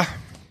 but yeah.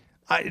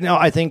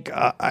 I think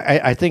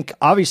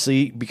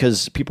obviously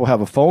because people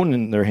have a phone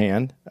in their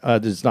hand,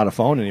 it's not a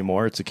phone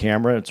anymore. It's a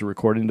camera. It's a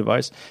recording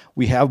device.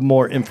 We have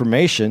more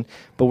information,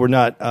 but we're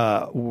not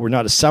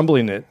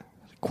assembling it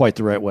quite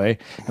the right way,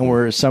 and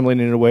we're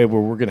assembling it in a way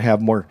where we're going to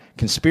have more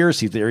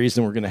conspiracy theories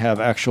than we're going to have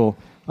actual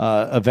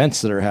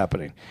events that are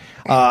happening.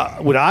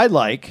 What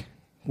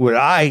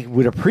I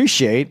would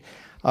appreciate.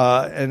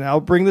 And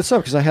I'll bring this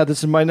up because I had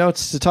this in my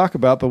notes to talk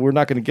about, but we're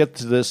not going to get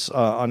to this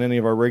on any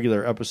of our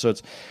regular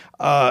episodes,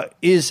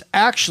 is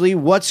actually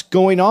what's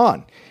going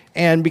on.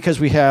 And because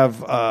we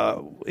have,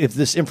 if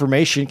this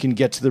information can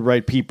get to the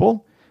right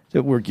people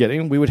that we're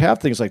getting, we would have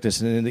things like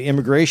this. And in the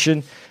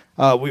immigration,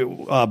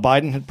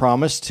 Biden had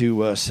promised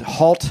to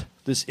halt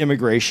this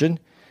immigration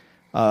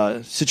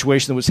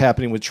situation that was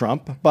happening with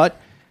Trump, but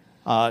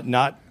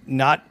not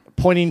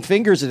pointing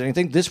fingers at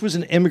anything. This was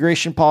an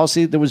immigration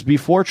policy that was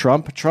before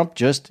Trump. Trump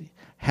just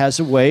has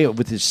a way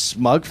with his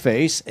smug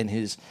face and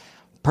his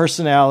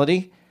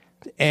personality.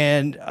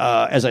 And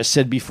as I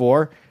said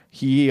before,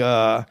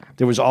 there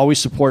was always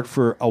support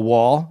for a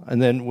wall.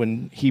 And then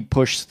when he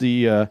pushed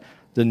the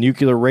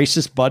nuclear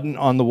racist button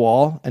on the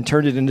wall and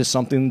turned it into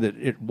something that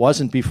it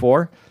wasn't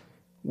before,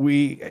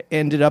 we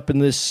ended up in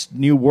this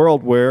new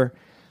world where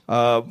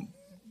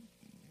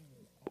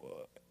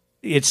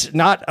it's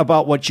not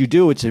about what you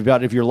do. It's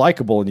about if you're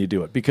likable and you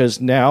do it.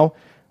 Because now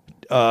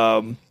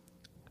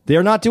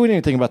they're not doing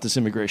anything about this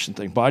immigration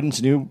thing.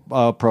 Biden's new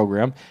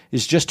program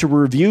is just to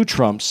review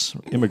Trump's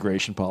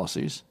immigration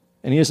policies.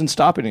 And he isn't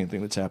stopping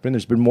anything that's happening.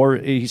 There's been more.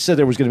 He said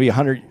there was going to be a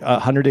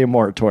 100-day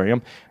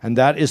moratorium, and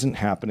that isn't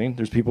happening.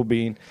 There's people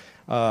being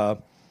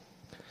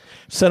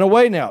sent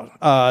away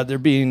now. They're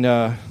being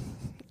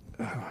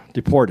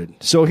deported.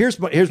 So here's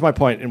my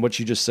point in what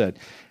you just said.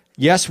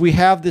 yes, we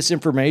have this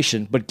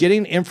information, but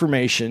getting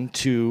information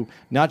to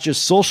not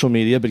just social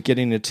media, but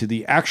getting it to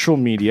the actual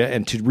media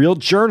and to real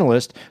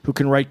journalists who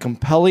can write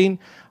compelling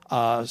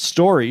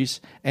stories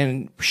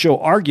and show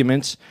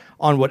arguments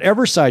on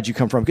whatever side you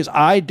come from. Because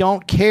I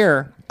don't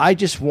care. I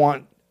just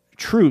want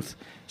truth.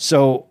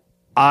 So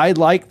I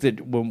like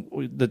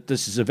that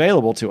this is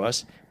available to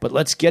us, but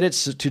let's get it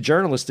to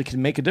journalists that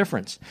can make a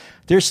difference.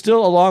 There's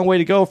still a long way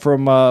to go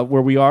from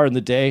where we are in the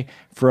day,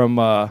 from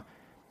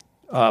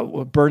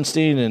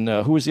Bernstein and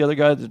who was the other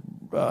guy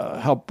that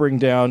helped bring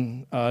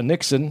down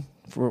Nixon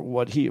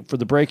for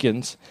the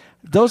break-ins.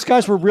 Those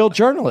guys were real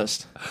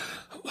journalists.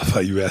 I love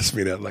how you asked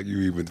me that like you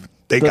even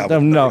think I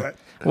would. No. Right?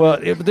 Well,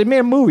 they made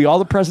a movie. All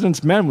the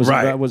President's Men was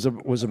Right.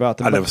 about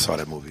them. I never saw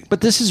that movie.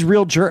 But this is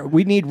real.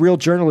 We need real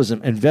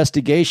journalism,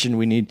 investigation.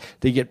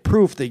 They get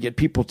proof. They get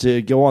people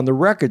to go on the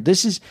record.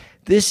 This is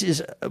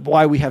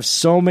why we have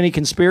so many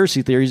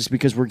conspiracy theories,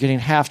 because we're getting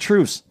half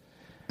truths.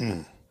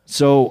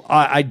 So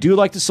I do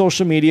like the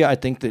social media. I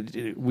think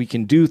that we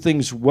can do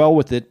things well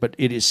with it, but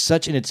it is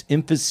such in its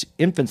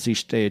infancy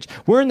stage.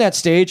 We're in that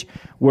stage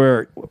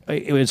where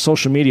in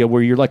social media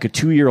where you're like a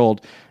 2-year-old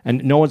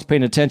and no one's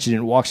paying attention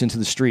and walks into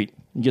the street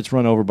and gets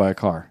run over by a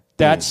car.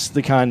 That's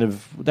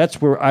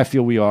that's where I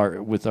feel we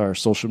are with our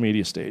social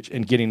media stage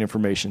and getting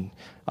information,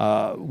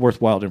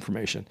 worthwhile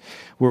information.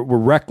 We're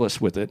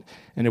reckless with it,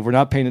 and if we're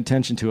not paying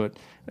attention to it,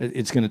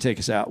 it's going to take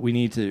us out. We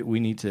need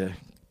to.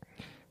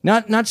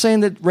 Not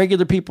saying that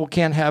regular people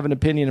can't have an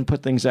opinion and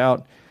put things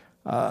out,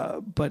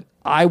 but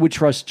I would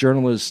trust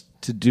journalists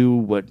to do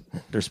what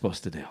they're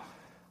supposed to do.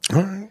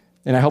 All right.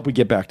 And I hope we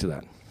get back to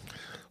that.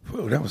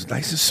 Whoa, that was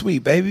nice and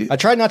sweet, baby. I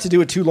tried not to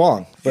do it too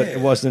long, but it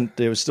wasn't.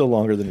 It was still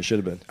longer than it should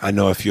have been. I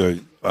know if your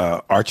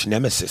arch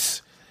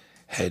nemesis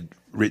had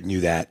written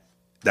you that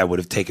would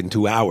have taken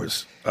 2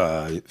 hours.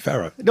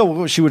 Farrah.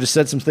 No, she would have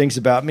said some things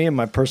about me and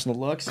my personal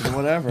looks and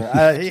whatever.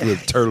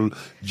 With turtle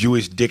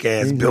Jewish dick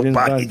ass built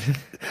body.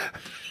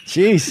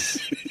 Jeez.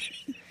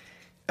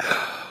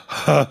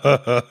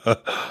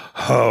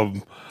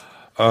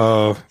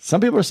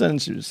 Some people are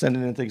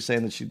sending in things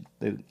saying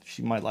that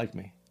she might like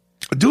me.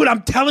 Dude,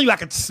 I'm telling you, I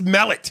can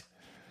smell it.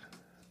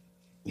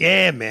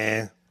 Yeah,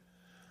 man.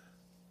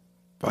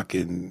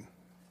 Fucking.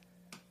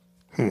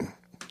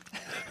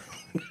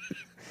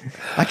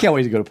 I can't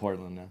wait to go to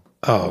Portland now.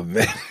 Oh,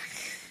 man.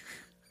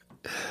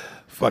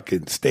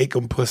 Fucking steak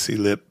and pussy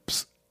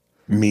lips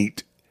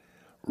meat,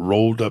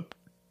 rolled up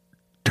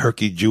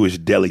turkey Jewish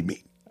deli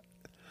meat.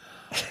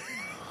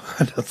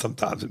 I know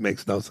sometimes it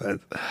makes no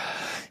sense.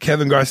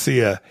 Kevin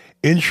Garcia,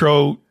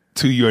 intro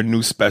to your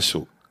new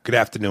special. Good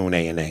afternoon,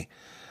 A&A.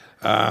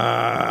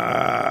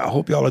 I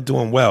hope y'all are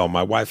doing well.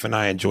 My wife and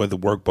I enjoy the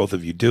work both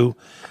of you do.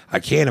 I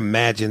can't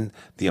imagine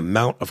the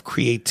amount of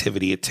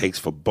creativity it takes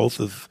for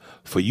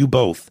you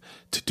both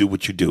to do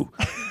what you do.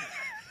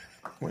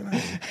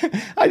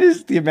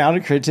 The amount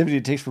of creativity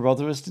it takes for both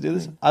of us to do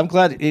this. I'm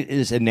glad it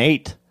is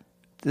innate.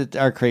 That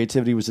our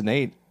creativity was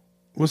innate.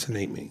 What's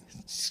innate mean?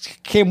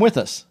 Came with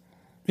us.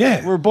 Yeah.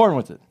 We were born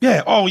with it.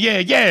 Yeah. Oh, yeah.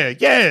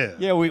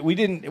 Yeah,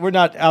 we're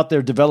not out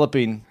there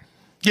developing.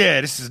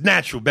 Yeah, this is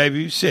natural,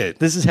 baby. Shit.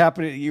 This is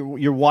happening.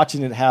 You're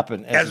watching it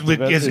happen As we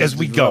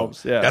go.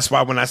 Yeah. That's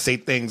why when I say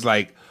things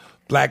like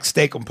black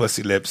steak on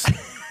pussy lips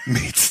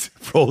meets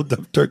rolled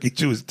up turkey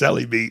Jewish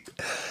deli meat,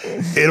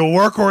 it'll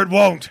work or it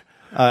won't.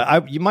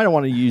 You might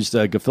want to use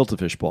gefilte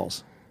fish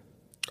balls.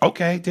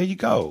 Okay, there you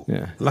go.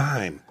 Yeah.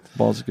 Lime.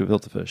 Balls of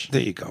gefilte fish.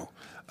 There you go.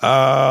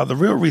 The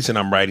real reason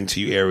I'm writing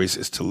to you, Aries,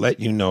 is to let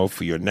you know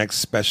for your next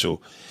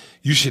special,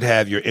 you should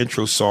have your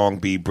intro song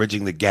be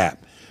Bridging the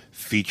Gap,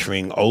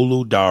 featuring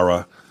Olu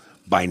Dara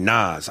by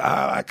Nas.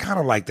 I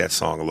kind of like that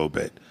song a little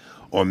bit.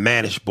 Or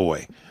Manish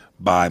Boy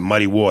by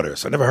Muddy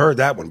Waters. I never heard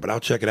that one, but I'll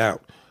check it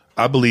out.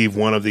 I believe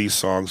one of these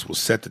songs will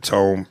set the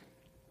tone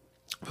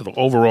for the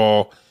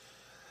overall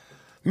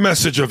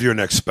message of your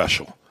next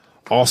special.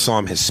 Also,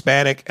 I'm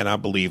Hispanic, and I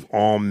believe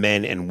all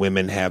men and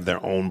women have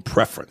their own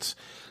preference.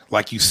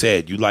 Like you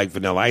said, you like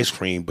vanilla ice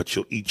cream, but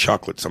you'll eat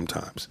chocolate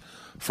sometimes.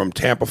 From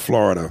Tampa,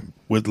 Florida,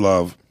 with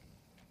love,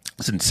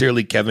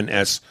 sincerely, Kevin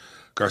S.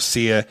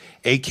 Garcia,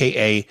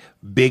 a.k.a.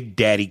 Big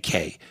Daddy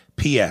K.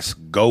 P.S.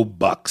 Go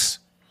Bucks.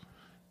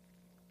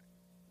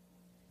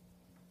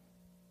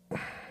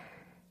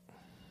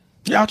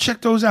 Yeah, I'll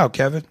check those out,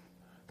 Kevin.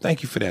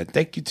 Thank you for that.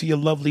 Thank you to your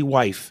lovely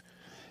wife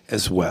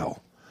as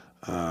well.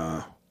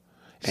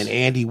 And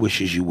Andy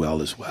wishes you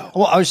well as well.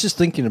 Well, I was just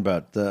thinking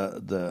about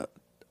the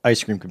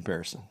ice cream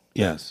comparison.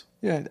 Yes.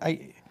 Yeah,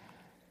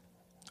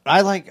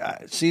 I like.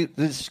 See,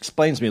 this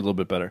explains me a little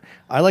bit better.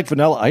 I like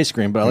vanilla ice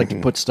cream, but I like to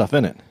put stuff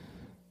in it.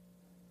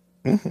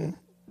 Mm-hmm.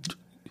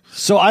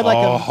 So I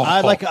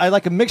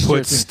like a mixture.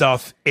 Put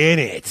stuff in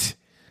it.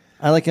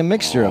 I like a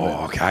mixture of it.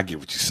 Oh, okay, I get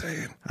what you're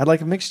saying. I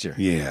like a mixture.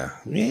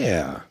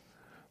 Yeah.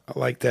 I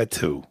like that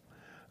too.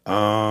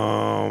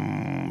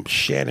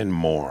 Shannon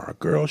Moore.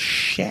 Girl,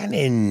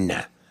 Shannon.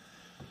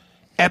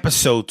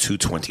 Episode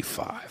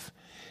 225.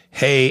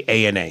 Hey,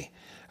 A&A.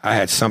 I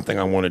had something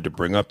I wanted to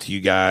bring up to you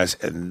guys,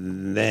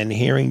 and then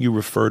hearing you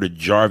refer to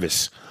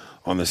Jarvis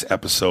on this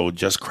episode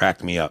just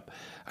cracked me up.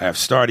 I have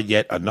started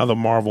yet another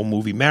Marvel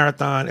movie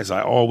marathon, as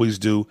I always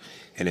do,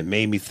 and it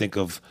made me think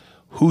of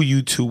who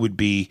you two would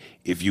be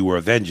if you were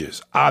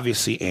Avengers.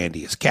 Obviously,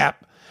 Andy is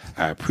Cap.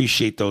 I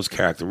appreciate those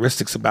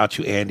characteristics about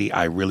you, Andy.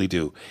 I really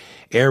do.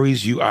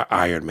 Ares, you are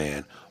Iron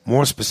Man.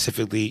 More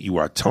specifically, you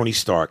are Tony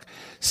Stark.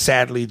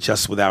 Sadly,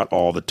 just without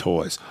all the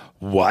toys.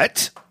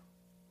 What?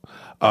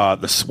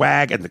 The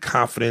swag and the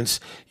confidence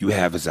you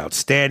have is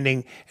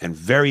outstanding and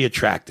very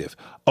attractive.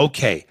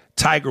 Okay,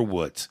 Tiger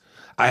Woods.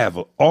 I have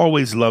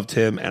always loved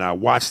him, and I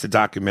watched the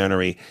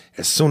documentary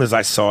as soon as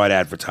I saw it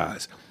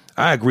advertised.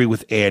 I agree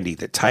with Andy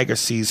that Tiger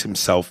sees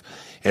himself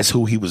as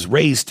who he was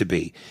raised to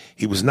be.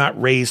 He was not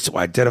raised to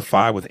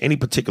identify with any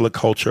particular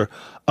culture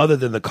other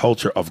than the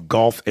culture of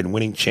golf and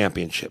winning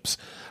championships.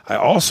 I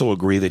also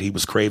agree that he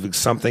was craving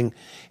something,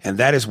 and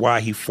that is why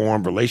he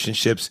formed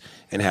relationships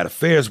and had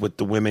affairs with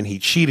the women he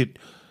cheated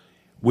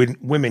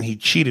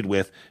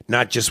with,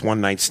 not just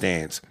one-night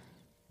stands.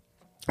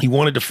 He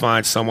wanted to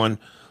find someone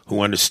who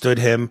understood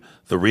him,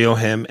 the real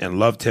him, and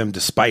loved him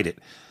despite it.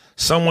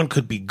 Someone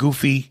could be the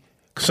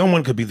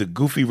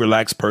goofy,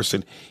 relaxed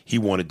person he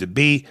wanted to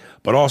be,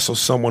 but also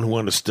someone who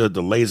understood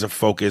the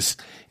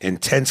laser-focused,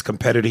 intense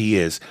competitor he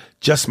is.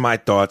 Just my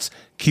thoughts.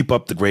 Keep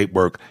up the great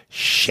work,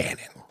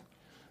 Shannon.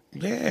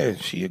 Yeah,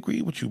 she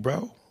agreed with you,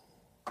 bro.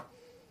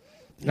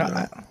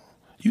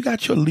 You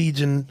got your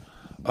legion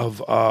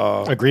of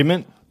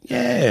agreement.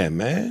 Yeah,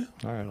 man.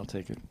 All right, I'll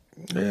take it.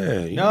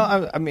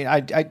 Yeah. I mean,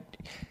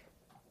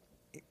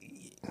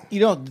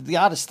 the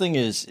oddest thing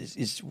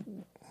is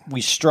we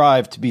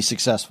strive to be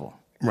successful.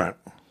 Right.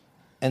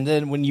 And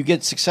then when you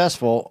get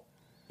successful,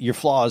 your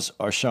flaws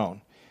are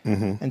shown.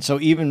 Mm-hmm. And so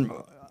even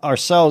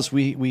ourselves,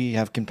 we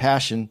have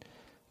compassion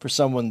for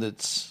someone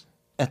that's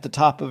at the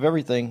top of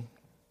everything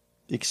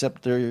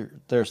except they're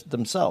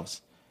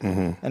themselves.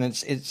 Mm-hmm. And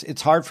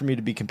it's hard for me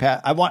to be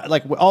compassionate. I want,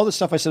 like, all the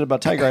stuff I said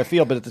about Tiger, I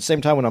feel, but at the same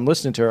time when I'm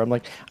listening to her, I'm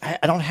like,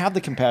 I don't have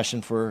the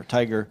compassion for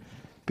Tiger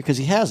because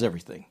he has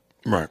everything.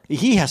 Right.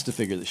 He has to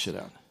figure this shit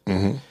out.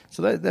 Mm-hmm.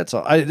 So that's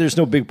all. There's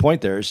no big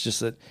point there. It's just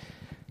that,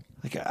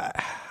 like,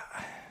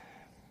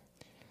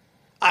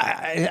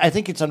 I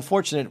think it's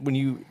unfortunate when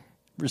you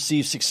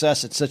receive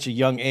success at such a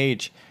young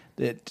age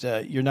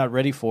that you're not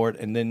ready for it.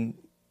 And then,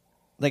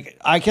 like,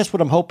 I guess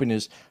what I'm hoping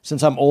is,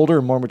 since I'm older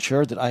and more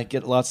mature, that I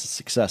get lots of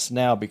success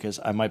now because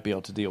I might be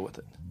able to deal with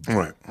it.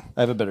 Right.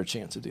 I have a better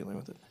chance of dealing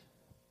with it.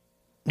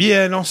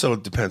 Yeah, and also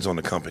it depends on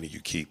the company you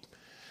keep.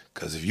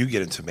 Because if you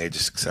get into major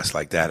success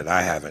like that, and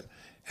I haven't,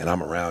 and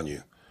I'm around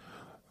you,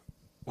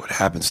 what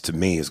happens to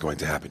me is going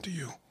to happen to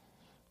you.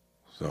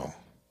 So,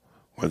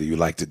 whether you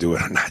like to do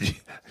it or not,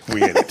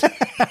 we in it.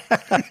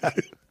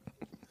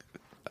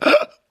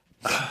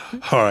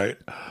 All right.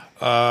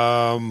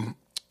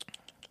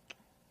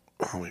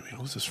 Wait a minute.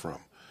 Who's this from?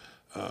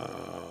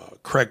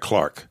 Craig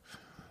Clark.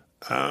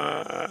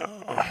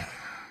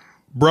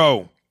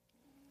 Bro,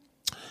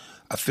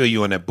 I feel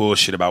you on that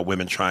bullshit about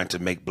women trying to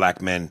make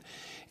black men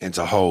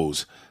into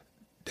hoes.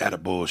 That a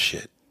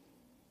bullshit.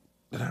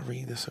 Did I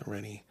read this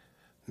already?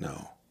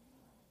 No.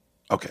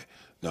 Okay.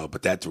 No,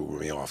 but that threw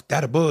me off.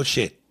 That a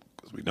bullshit.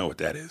 Because we know what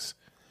that is.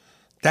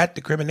 That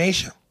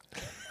discrimination.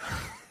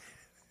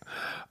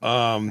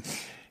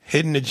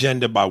 Hidden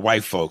agenda by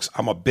white folks.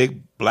 I'm a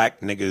big black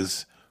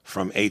niggas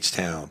from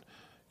H-Town.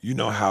 You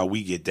know how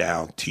we get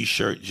down.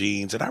 T-shirt,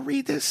 jeans. Did I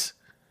read this?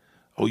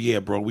 Oh, yeah,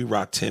 bro. We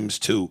rock Timbs,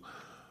 too.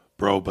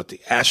 Bro, but the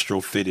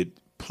Astro fitted.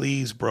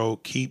 Please, bro,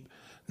 keep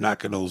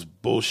knocking those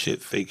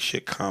bullshit, fake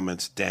shit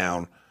comments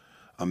down.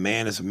 A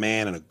man is a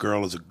man and a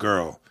girl is a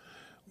girl.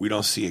 We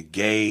don't see a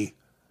gay,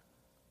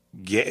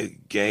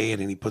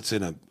 and then he puts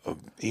in a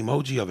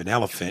emoji of an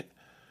elephant,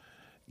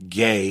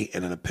 gay,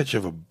 and then a picture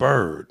of a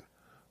bird.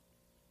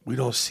 We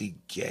don't see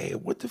gay.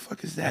 What the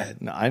fuck is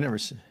that? No, I never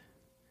see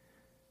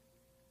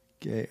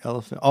gay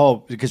elephant. Oh,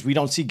 because we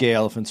don't see gay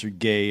elephants or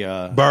gay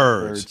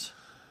birds.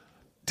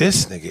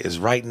 This nigga is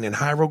writing in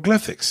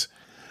hieroglyphics.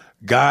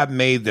 God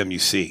made them, you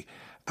see.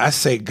 I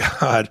say,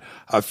 God,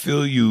 I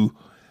feel you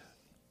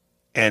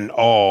and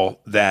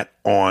all that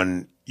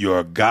on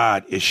your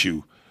God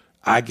issue.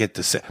 I get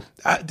to say,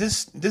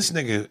 this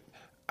nigga,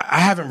 I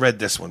haven't read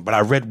this one, but I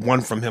read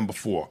one from him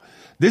before.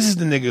 This is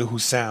the nigga who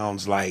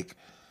sounds like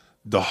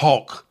the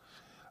Hulk,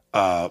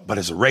 but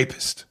is a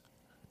rapist.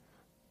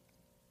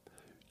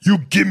 You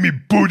give me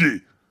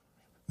booty.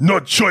 No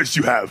choice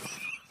you have.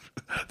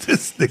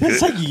 This nigga.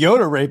 That's like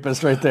Yoda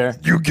rapist right there.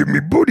 You give me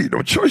booty.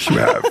 No choice you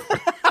have.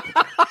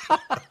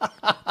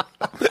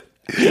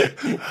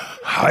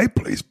 High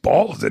place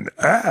balls and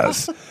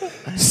ass.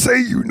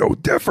 Say you no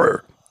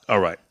differ. All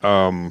right.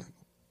 All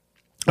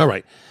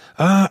right.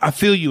 I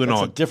feel you and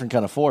all. It's a different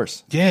kind of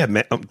force. Yeah,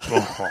 man.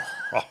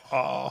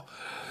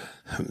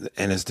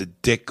 And as the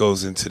dick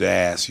goes into the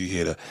ass, you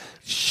hear the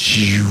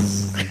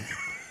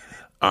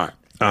all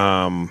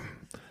right.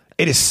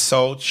 It is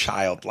so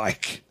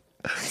childlike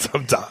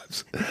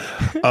sometimes.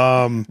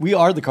 We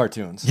are the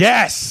cartoons.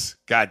 Yes.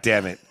 God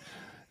damn it.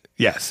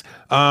 Yes.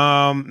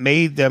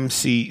 Made them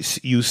see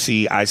you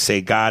see. I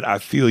say, God, I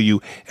feel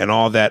you, and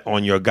all that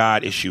on your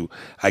God issue.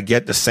 I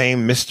get the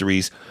same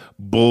mysteries.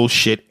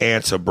 Bullshit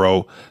answer,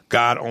 bro.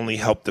 God only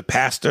helped the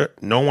pastor,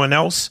 no one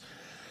else.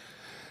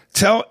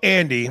 Tell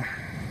Andy,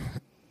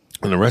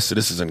 and the rest of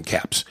this is in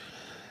caps.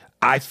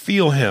 I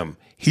feel him.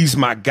 He's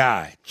my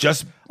guy.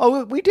 Just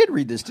we did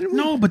read this, didn't we?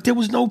 no, but there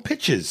was no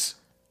pictures.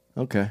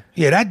 Okay.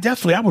 Yeah, that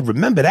definitely. I would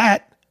remember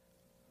that.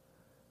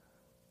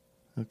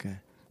 Okay.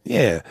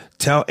 Yeah,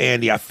 tell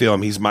Andy I feel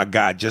him. He's my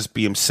guy. Just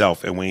be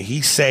himself. And when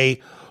he say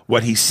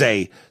what he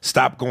say,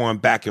 stop going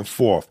back and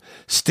forth.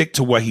 Stick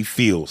to what he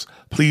feels.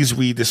 Please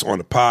read this on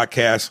the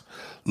podcast.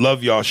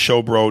 Love y'all,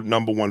 show, bro.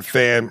 Number one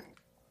fan.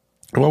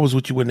 What was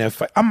with you in that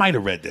fight? I might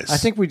have read this. I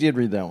think we did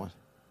read that one.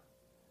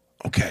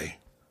 Okay.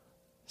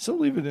 So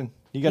leave it in.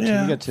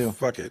 You got two.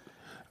 Fuck it.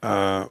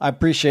 I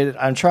appreciate it.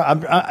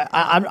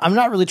 I'm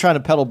not really trying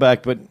to pedal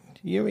back, but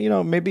you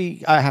know,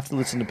 maybe I have to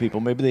listen to people.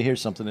 Maybe they hear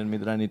something in me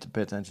that I need to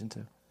pay attention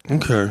to.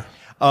 Okay.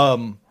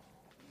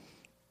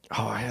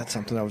 I had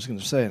something I was going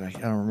to say, and I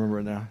don't remember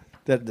it now.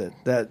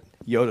 That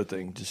Yoda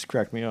thing just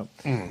cracked me up.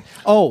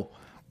 Oh,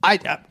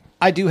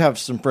 I do have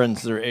some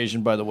friends that are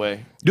Asian, by the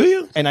way. Do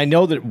you? And I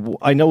know that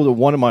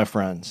one of my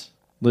friends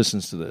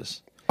listens to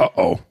this.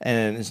 Uh-oh.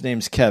 And his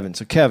name's Kevin.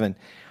 So Kevin,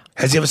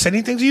 has he ever said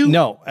anything to you?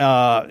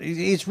 no,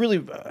 he's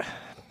really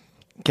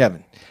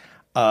Kevin.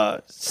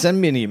 Send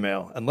me an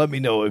email and let me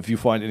know if you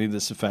find any of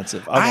this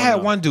offensive. I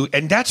had one dude,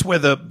 and that's where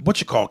the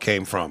whatchamacallit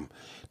came from.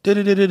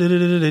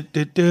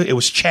 It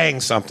was Chang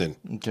something.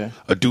 Okay.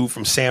 A dude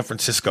from San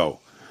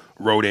Francisco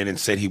wrote in and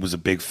said he was a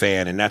big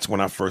fan, and that's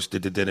when I first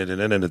did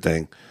the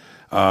thing.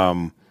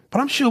 But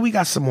I'm sure we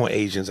got some more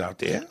Asians out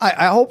there.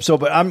 I hope so,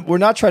 but we're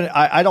not trying to.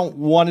 I don't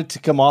want it to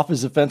come off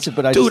as offensive,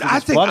 but I think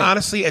funny.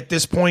 Honestly, at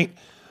this point,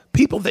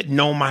 people that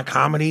know my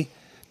comedy,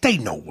 they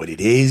know what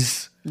it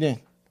is. Yeah.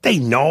 They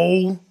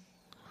know.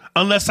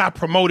 Unless I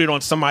promote it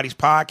on somebody's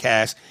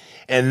podcast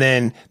and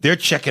then they're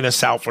checking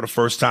us out for the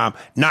first time,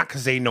 not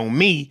because they know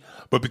me,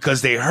 but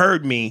because they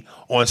heard me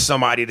on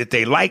somebody that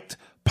they liked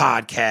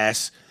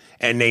podcasts,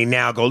 and they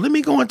now go, let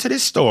me go into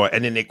this store.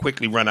 And then they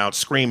quickly run out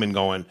screaming,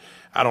 going,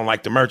 I don't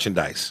like the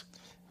merchandise.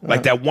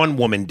 Like that one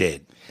woman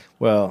did.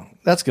 Well,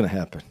 that's going to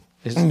happen.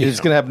 It's going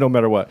to happen no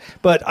matter what.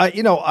 But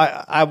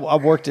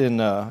I've worked in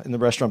the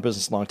restaurant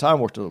business a long time,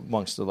 worked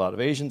amongst a lot of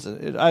Asians.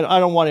 I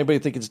don't want anybody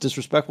to think it's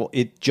disrespectful.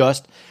 It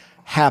just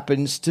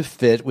happens to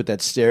fit with that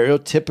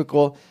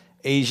stereotypical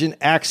Asian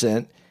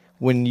accent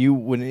when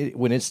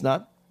it's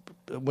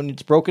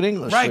broken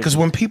English. Right, because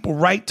when people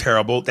write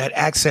terrible, that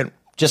accent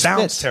just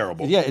sounds fits.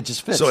 Terrible. Yeah, it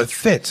just fits. So it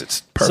fits.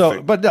 It's perfect.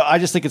 So, but no, I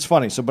just think it's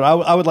funny. So, but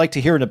I would like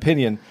to hear an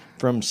opinion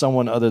from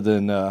someone other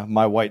than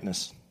my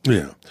whiteness.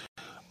 Yeah.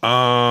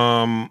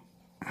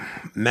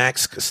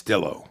 Max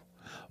Castillo,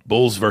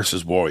 Bulls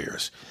versus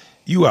Warriors.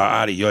 You are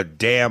out of your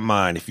damn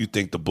mind if you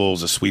think the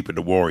Bulls are sweeping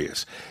the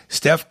Warriors.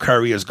 Steph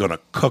Curry is going to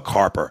cook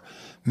Harper.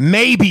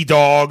 Maybe,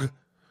 dog,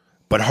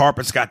 but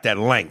Harper's got that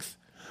length.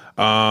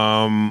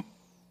 Harper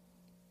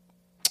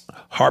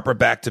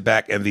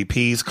back-to-back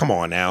MVPs. Come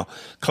on now.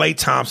 Klay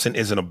Thompson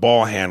isn't a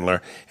ball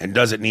handler and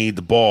doesn't need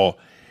the ball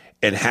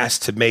and has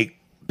to make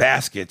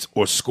baskets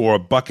or score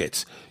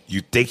buckets.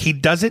 You think he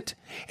doesn't?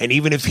 And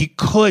even if he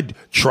could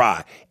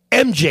try,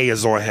 MJ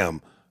is on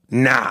him.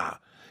 Nah.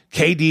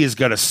 KD is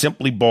going to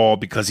simply ball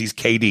because he's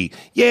KD.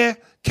 Yeah,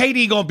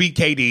 KD going to be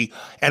KD.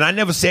 And I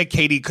never said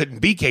KD couldn't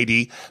be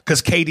KD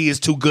because KD is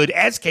too good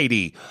as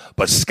KD.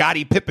 But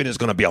Scottie Pippen is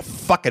going to be a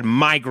fucking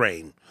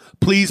migraine.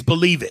 Please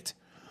believe it.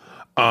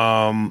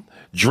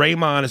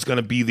 Draymond is going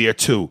to be there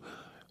too.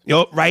 You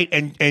know, right?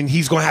 And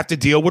he's going to have to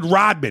deal with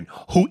Rodman,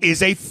 who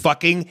is a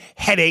fucking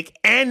headache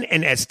and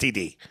an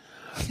STD.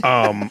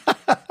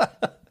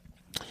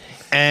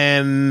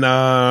 And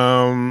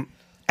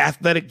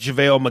athletic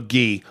JaVale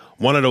McGee,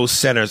 one of those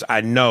centers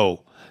I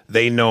know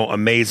they know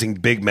amazing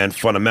big men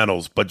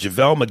fundamentals, but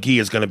JaVale McGee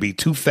is going to be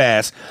too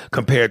fast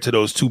compared to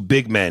those two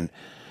big men.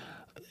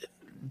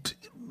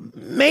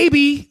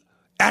 Maybe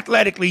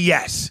athletically,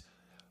 yes.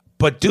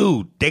 But,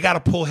 dude, they got to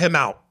pull him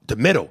out the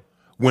middle.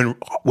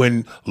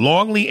 When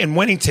Longley and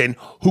Winnington,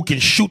 who can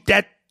shoot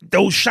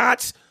those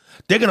shots,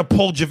 they're gonna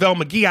pull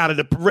JaVale McGee out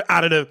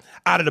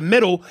of the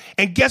middle,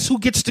 and guess who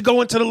gets to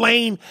go into the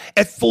lane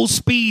at full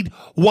speed,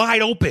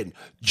 wide open?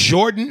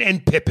 Jordan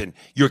and Pippen.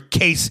 Your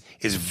case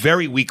is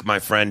very weak, my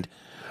friend.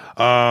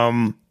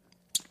 Oh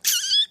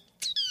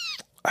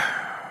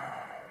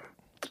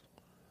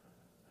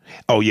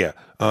yeah.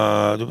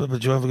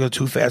 But you ever go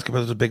too fast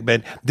compared to the big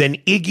men? Then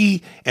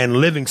Iggy and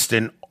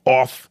Livingston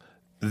off,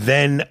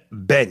 then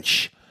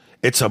bench.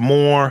 It's a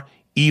more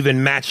even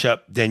matchup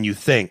than you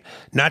think.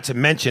 Not to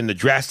mention the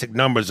drastic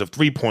numbers of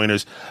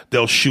three-pointers.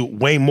 They'll shoot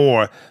way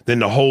more than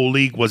the whole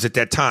league was at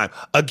that time.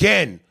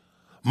 Again,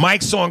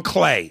 Mike's on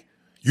Clay.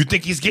 You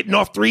think he's getting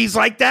off threes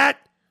like that?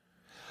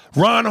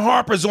 Ron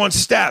Harper's on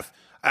Steph.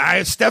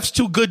 Steph's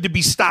too good to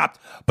be stopped,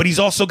 but he's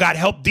also got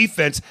help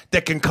defense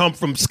that can come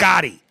from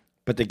Scotty.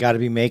 But they got to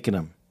be making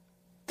them.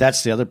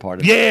 That's the other part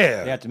of it.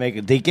 Yeah. They have to make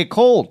it. They get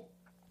cold.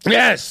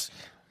 Yes.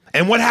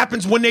 And what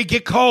happens when they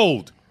get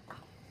cold?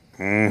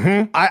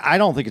 Mm-hmm. I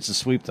don't think it's a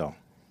sweep, though.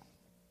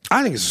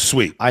 I think it's a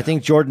sweep. I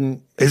think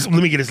Jordan... Let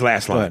me get his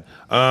last line.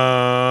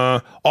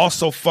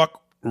 Also,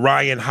 fuck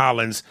Ryan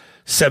Hollins,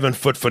 7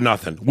 foot for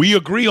nothing. We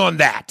agree on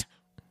that.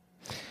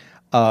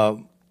 I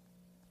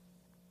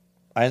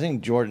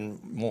think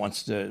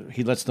Jordan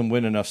he lets them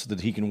win enough so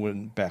that he can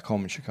win back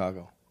home in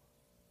Chicago.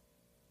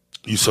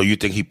 So you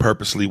think he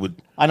purposely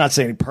would? I'm not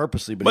saying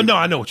purposely, but no,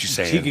 I know what you're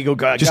saying. He could go,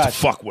 guys, just to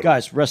fuck with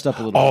guys, him. rest up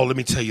a little Oh, bit. let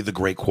me tell you the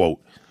great quote.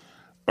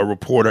 A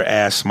reporter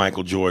asked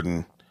Michael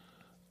Jordan,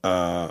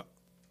 do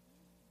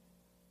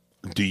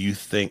you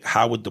think,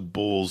 how would the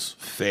Bulls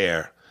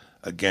fare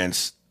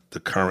against the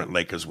current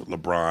Lakers with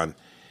LeBron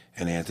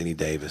and Anthony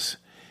Davis?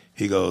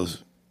 He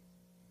goes,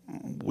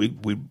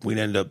 we'd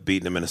end up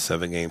beating them in a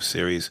 7-game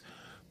series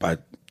by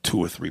 2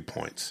 or 3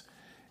 points.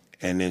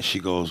 And then she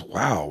goes,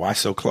 wow, why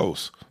so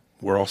close?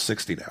 We're all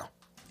 60 now.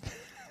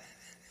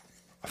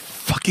 I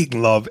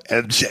fucking love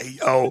MJ,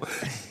 yo.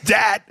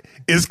 That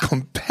is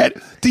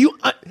competitive.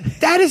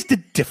 That is the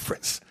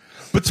difference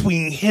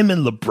between him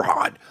and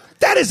LeBron.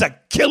 That is a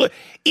killer.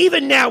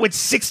 Even now at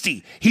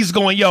 60, he's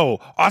going, yo,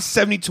 our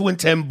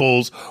 72-10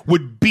 Bulls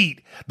would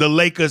beat the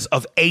Lakers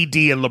of AD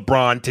and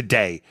LeBron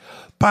today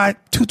by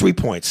 2-3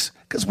 points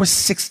because we're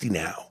 60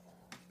 now.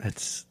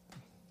 That's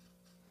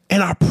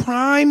In our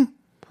prime,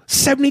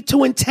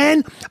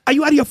 72-10? Are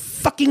you out of your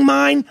fucking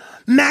mind?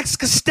 Max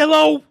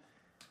Castillo?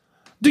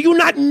 Do you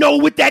not know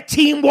what that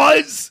team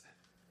was?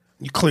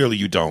 Clearly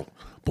you don't.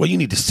 Boy, you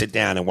need to sit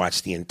down and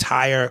watch the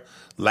entire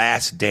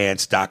Last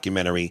Dance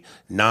documentary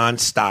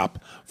nonstop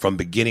from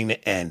beginning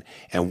to end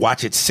and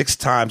watch it 6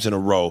 times in a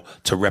row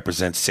to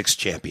represent 6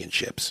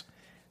 championships.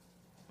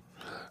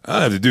 I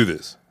don't have to do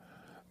this,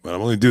 but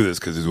I'm only do this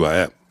because this is who I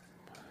am.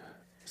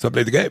 So I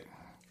play the game.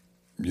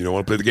 You don't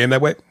want to play the game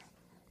that way?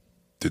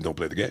 Then don't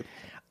play the game.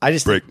 I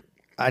just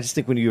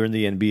think when you're in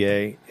the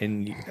NBA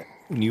and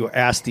when you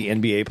ask the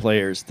NBA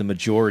players, the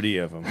majority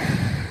of them,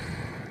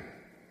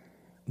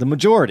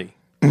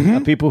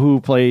 of people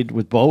who played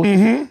with both,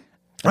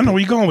 I know where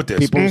you're going with this.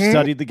 people who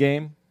studied the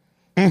game,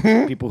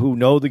 people who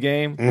know the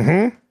game,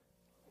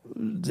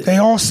 They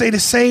all say the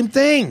same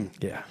thing.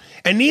 yeah.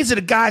 And these are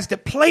the guys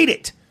that played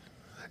it.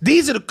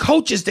 These are the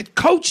coaches that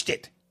coached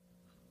it.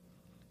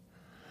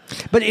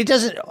 But it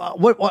doesn't.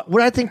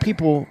 What I think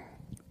people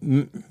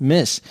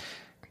miss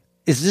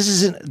is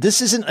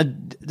this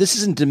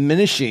isn't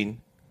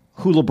diminishing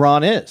who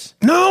LeBron is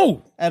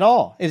No. at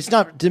all. It's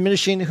not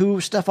diminishing who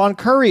Stephon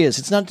Curry is.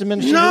 It's not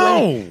diminishing.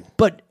 No.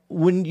 But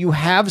when you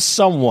have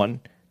someone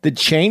that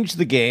changed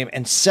the game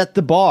and set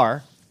the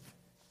bar,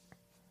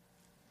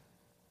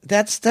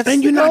 that's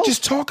And you're not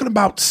just talking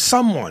about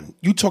someone.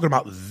 You're talking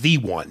about the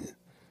one.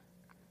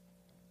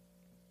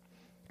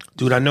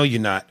 Dude, I know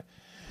you're not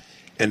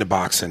into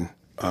boxing.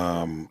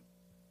 But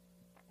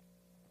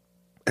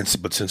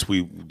since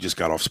we just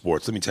got off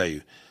sports, let me tell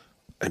you,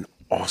 an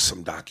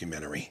awesome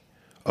documentary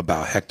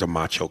about Hector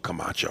Macho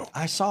Camacho.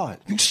 I saw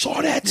it. You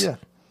saw that? Yeah.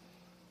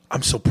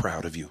 I'm so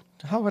proud of you.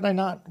 How would I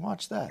not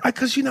watch that?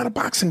 Because you're not a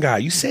boxing guy.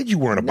 You said you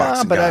weren't a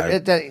boxing but guy.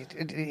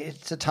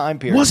 it's a time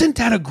period. Wasn't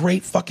that a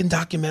great fucking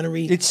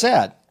documentary? It's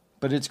sad,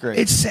 but it's great.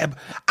 It's sad.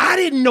 I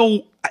didn't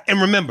know,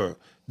 and remember,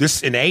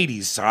 this in the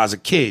 80s, so I was a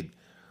kid,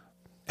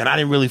 and I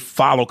didn't really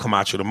follow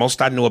Camacho. The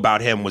most I knew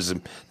about him was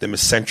them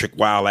eccentric,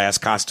 wild-ass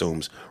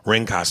costumes,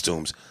 ring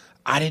costumes.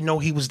 I didn't know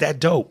he was that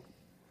dope.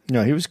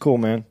 No, he was cool,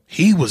 man.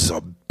 He was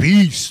a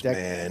beast,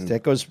 man.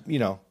 That goes,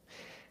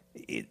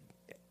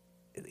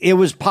 it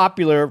was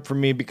popular for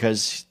me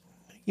because,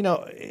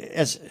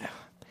 as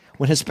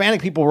when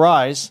Hispanic people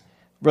rise,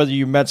 whether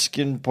you're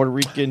Mexican, Puerto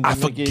Rican, I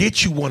Dominican,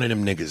 forget you one of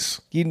them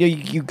niggas.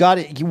 you got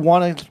it. You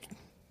want to,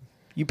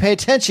 you pay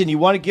attention. You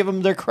want to give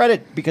them their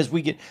credit because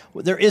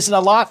there isn't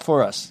a lot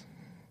for us.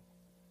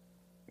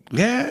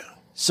 Yeah.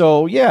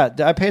 So yeah,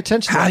 I pay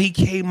attention. How he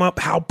came up,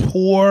 how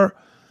poor,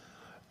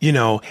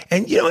 and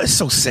it's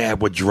so sad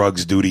what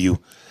drugs do to you.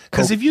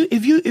 Because if you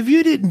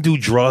didn't do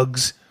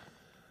drugs,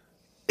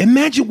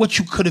 imagine what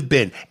you could have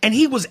been. And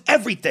he was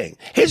everything.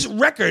 His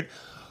record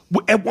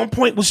at one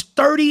point was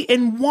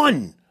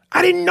 30-1.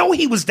 I didn't know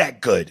he was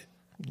that good.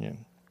 Yeah.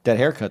 That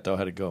haircut though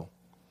had to go.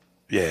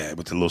 Yeah,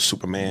 with the little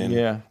Superman.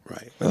 Yeah.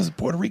 Right. Those are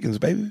Puerto Ricans,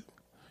 baby.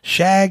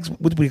 Shags.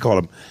 What do we call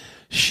them?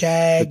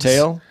 Shags. The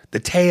tail? The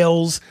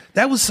tails.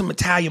 That was some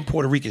Italian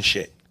Puerto Rican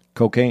shit.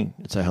 Cocaine.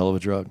 It's a hell of a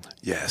drug.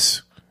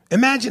 Yes.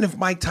 Imagine if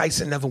Mike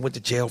Tyson never went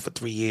to jail for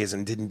 3 years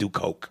and didn't do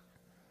coke.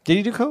 Did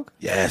he do coke?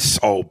 Yes.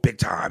 Oh, big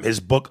time. His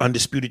book,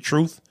 Undisputed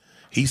Truth,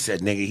 he said,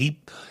 nigga,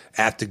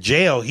 after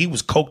jail, he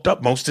was coked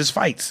up most of his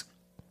fights.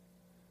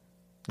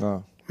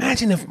 Oh.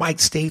 Imagine if Mike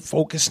stayed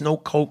focused, no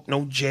coke,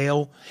 no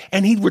jail,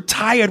 and he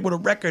retired with a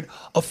record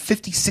of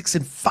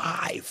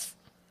 56-5.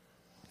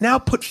 Now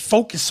put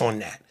focus on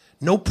that.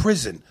 No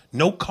prison,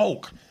 no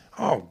coke.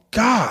 Oh,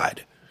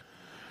 God.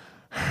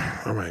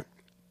 All right.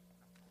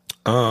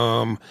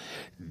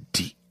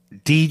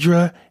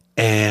 Deidre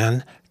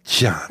Ann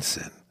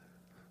Johnson.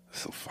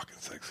 So fucking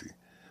sexy.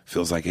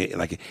 Feels like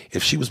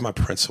if she was my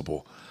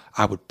principal,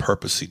 I would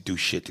purposely do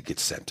shit to get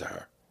sent to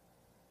her.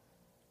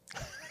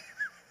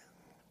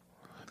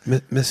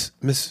 Miss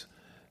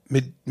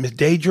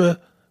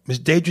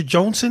Deidre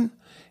Johnson,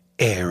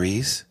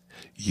 Aries.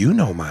 You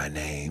know my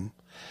name,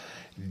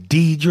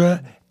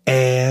 Deidre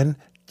Ann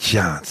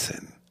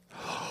Johnson.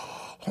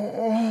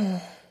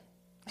 Oh,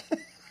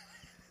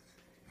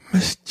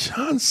 Miss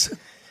Johnson.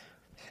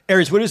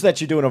 Aries, what is that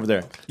you're doing over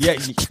there? Yeah.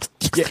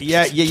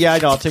 I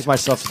know. I'll take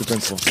myself to the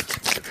principal.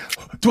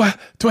 Do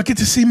I get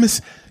to see Miss?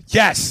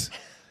 Yes,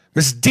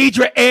 Miss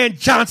Deidre Ann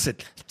Johnson.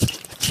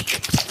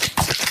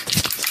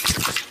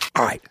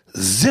 All right,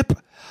 zip.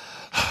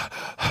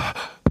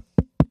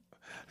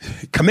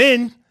 Come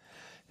in.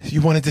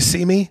 You wanted to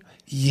see me?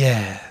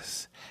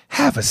 Yes.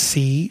 Have a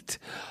seat.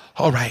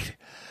 All right.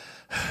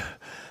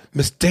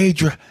 Miss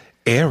Deidre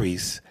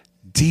Aries,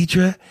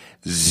 Deidre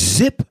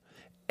Zip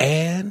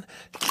and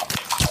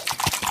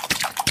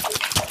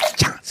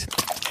Johnson.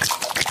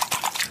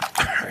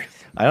 All right.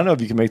 I don't know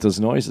if you can make those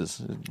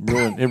noises.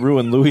 It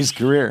ruined Louis'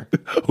 career.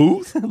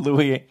 Who?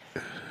 Louis.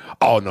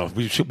 Oh, no.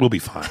 We'll be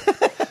fine.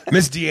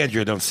 Miss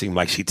Deandra don't seem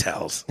like she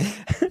tells.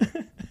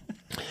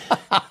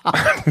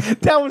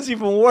 That one's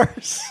even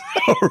worse.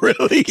 Oh,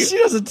 really? She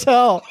doesn't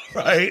tell.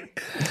 Right?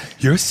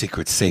 Your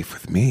secret's safe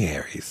with me,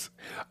 Aries.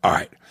 All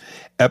right.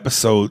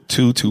 Episode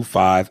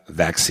 225,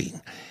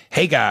 vaccine.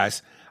 Hey,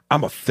 guys.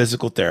 I'm a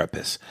physical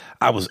therapist.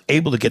 I was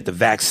able to get the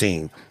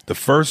vaccine. The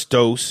first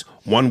dose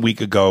 1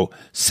 week ago.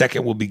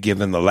 Second will be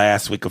given the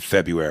last week of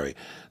February.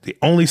 The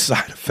only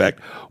side effect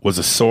was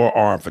a sore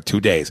arm for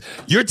 2 days.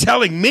 You're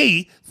telling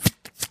me...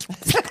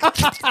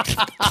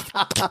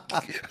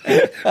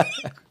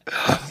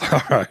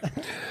 All right.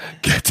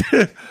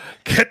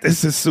 Get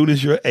this as soon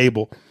as you're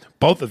able.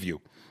 Both of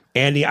you.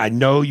 Andy, I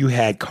know you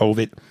had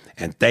COVID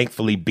and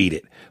thankfully beat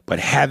it, but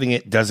having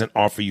it doesn't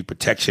offer you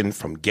protection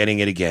from getting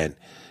it again.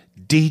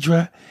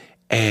 Deidre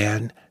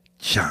Ann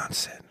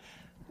Johnson.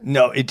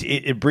 No,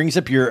 it brings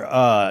up your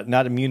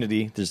not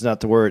immunity. There's not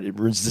the word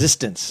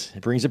resistance.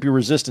 It brings up your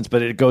resistance,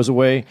 but it goes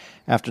away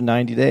after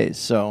 90 days.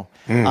 So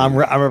I'm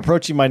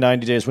approaching my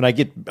 90 days. When I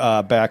get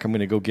back, I'm going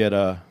to go get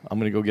a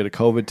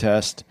COVID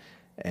test,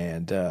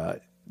 and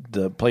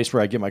the place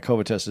where I get my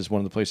COVID test is one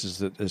of the places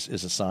that is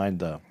assigned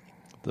the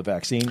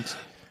vaccines.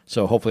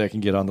 So hopefully I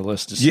can get on the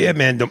list. Yeah,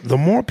 man. The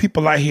more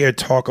people I hear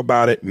talk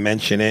about it,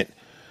 mention it,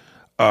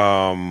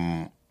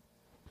 and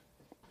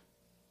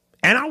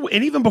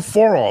even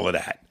before all of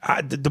that,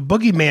 the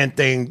boogeyman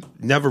thing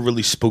never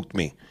really spooked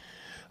me.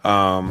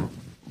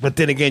 But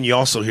then again, you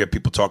also hear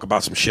people talk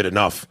about some shit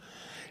enough,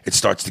 it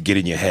starts to get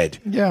in your head.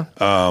 Yeah.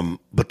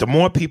 But the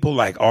more people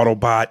like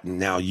Autobot and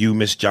now you,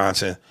 Miss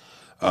Johnson,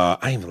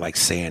 I even like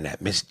saying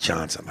that, Miss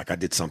Johnson, like I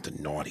did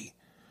something naughty.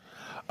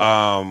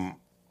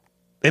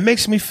 It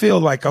makes me feel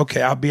like,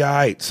 okay, I'll be all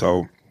right.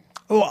 So,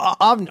 well,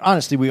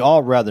 honestly, we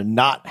all rather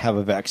not have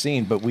a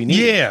vaccine, but we need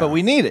it. But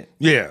we need it.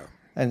 Yeah.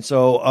 And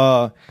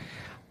so,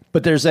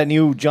 but there's that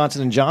new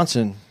Johnson &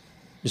 Johnson.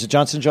 Is it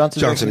Johnson &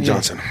 Johnson? Johnson &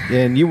 Johnson.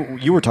 Yeah, and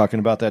you were talking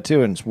about that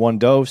too, and it's one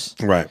dose.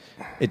 Right.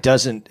 It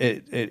doesn't.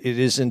 It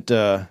isn't.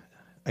 I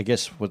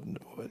guess what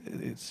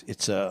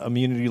its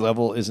immunity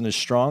level isn't as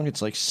strong.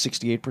 It's like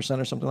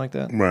 68% or something like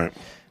that. Right.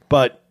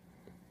 But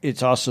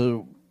it's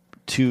also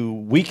to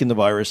weaken the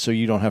virus, so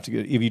you don't have to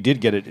get. If you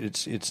did get it,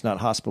 it's not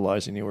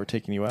hospitalizing you or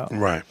taking you out.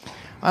 Right.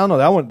 I don't know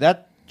that one.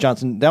 That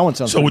one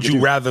sounds. So would you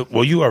rather?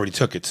 Well, you already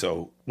took it.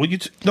 So would you?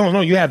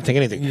 No, you haven't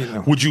taken anything. Yeah.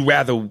 Would you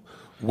rather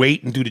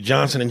wait and do the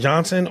Johnson &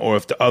 Johnson, or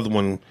if the other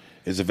one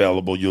is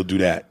available, you'll do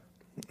that?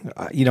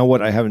 You know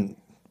what? I haven't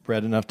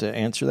read enough to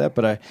answer that,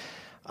 but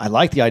I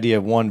like the idea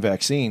of one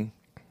vaccine.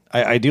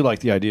 I do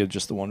like the idea of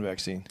just the one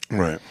vaccine.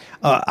 Right.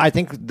 I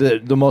think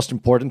the most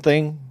important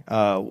thing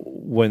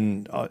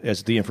when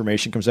as the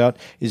information comes out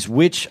is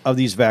which of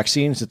these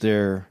vaccines that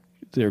they're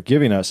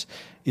giving us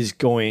is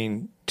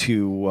going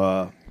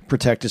to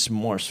protect us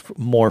more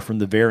from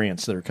the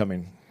variants that are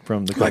coming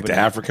from the COVID. Like the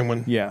African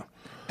one? Yeah.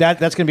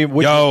 That's going to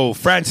be... Yo,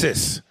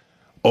 Francis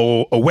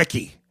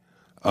Oweki,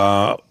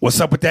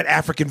 what's up with that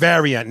African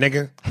variant,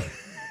 nigga?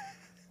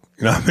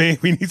 You know what I mean?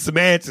 We need some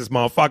answers,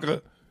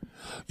 motherfucker.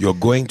 You're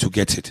going to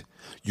get it.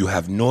 You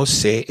have no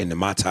say in the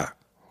matter.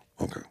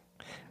 Okay.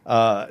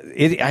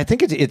 I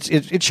think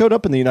it showed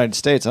up in the United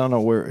States. I don't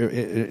know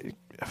where...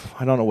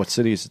 I don't know what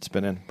cities it's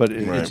been in, but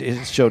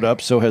it showed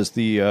up. So has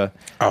the...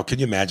 Oh, can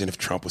you imagine if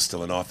Trump was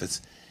still in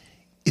office?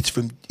 It's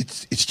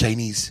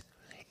Chinese.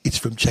 It's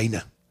from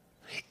China.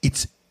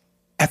 It's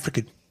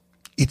African.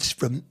 It's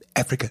from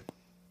Africa.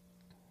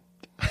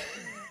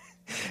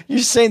 You're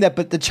saying that,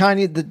 but the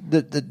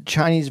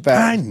Chinese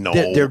I know.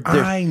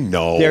 I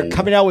know. They're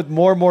coming out with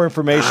more and more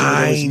information.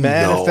 It was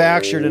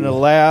manufactured in a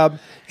lab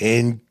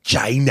in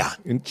China.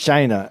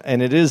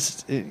 And it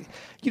is,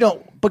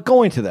 but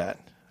going to that.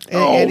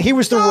 And he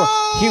was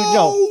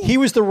he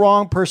was the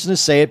wrong person to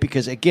say it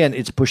because again,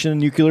 it's pushing a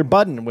nuclear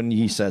button when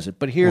he says it.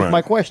 But here's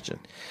my question: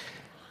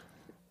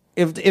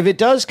 if it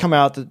does come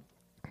out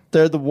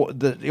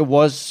that it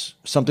was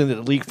something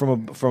that leaked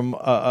from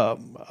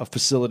a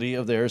facility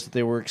of theirs that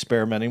they were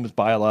experimenting with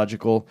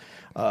biological,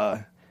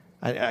 I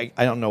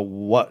don't know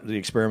what the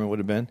experiment would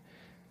have been.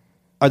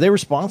 Are they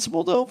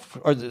responsible though?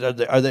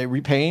 Are they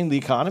repaying the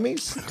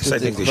economies? I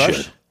think they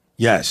should.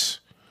 Yes.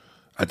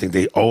 I think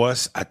they owe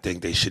us. I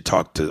think they should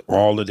talk to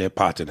all of their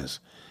partners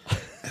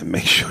and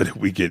make sure that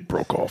we get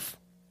broke off.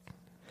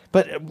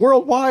 But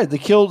worldwide, they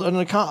killed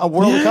a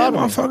world economy.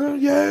 Motherfucker,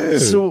 yeah.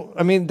 So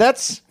I mean,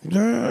 that's.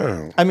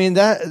 Yeah. I mean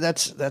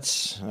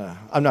that's.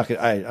 I'm not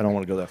gonna. I don't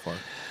want to go that far.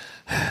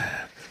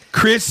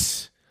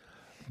 Chris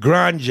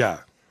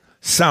Granja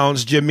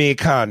sounds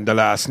Jamaican. The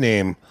last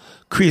name,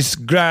 Chris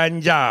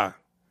Granja.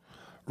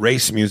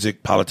 Race,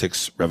 music,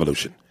 politics,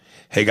 revolution.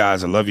 Hey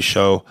guys, I love your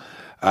show.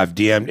 I've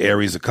DM'd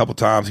Aries a couple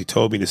times. He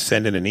told me to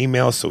send in an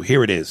email, so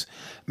here it is.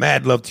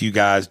 Mad love to you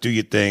guys. Do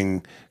your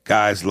thing.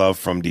 Guys, love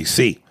from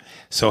DC.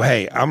 So,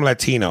 hey, I'm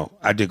Latino.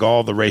 I dig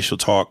all the racial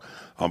talk.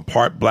 I'm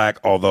part black,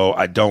 although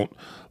I don't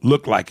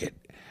look like it.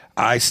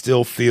 I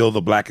still feel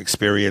the black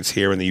experience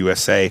here in the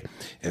USA.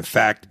 In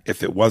fact,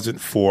 if it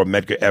wasn't for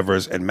Medgar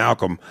Evers and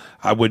Malcolm,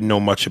 I wouldn't know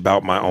much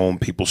about my own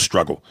people's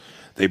struggle.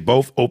 They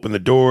both opened the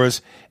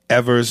doors.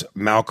 Evers,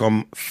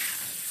 Malcolm,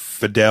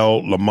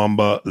 Fidel,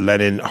 Lumumba,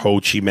 Lenin, Ho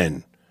Chi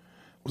Minh.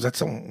 Was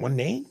that one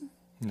name?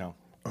 No.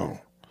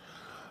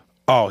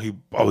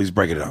 He's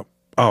breaking it up.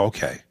 Oh,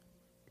 okay.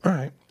 All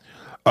right.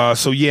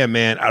 So yeah,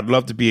 man, I'd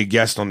love to be a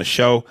guest on the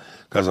show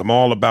because I'm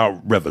all about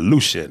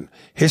revolution,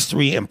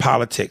 history, and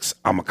politics.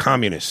 I'm a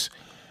communist.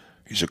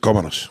 He's a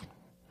communist.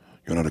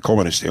 You know, the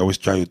communists, they always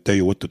try to tell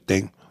you what to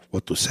think,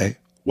 what to say,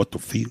 what to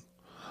feel.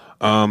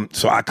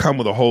 So I come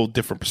with a whole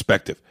different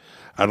perspective.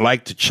 I'd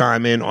like to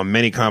chime in on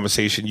many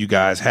conversations you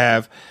guys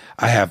have.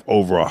 I have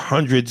over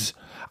hundreds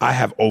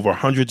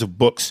of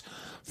books,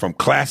 from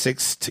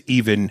classics to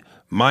even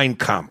Mein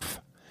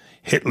Kampf,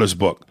 Hitler's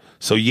book.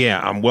 So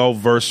yeah, I'm well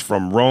versed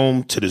from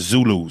Rome to the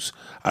Zulus.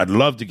 I'd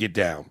love to get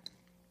down.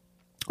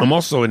 I'm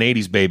also an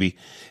 80s baby,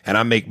 and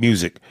I make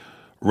music,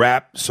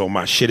 rap, so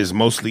my shit is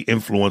mostly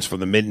influenced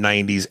from the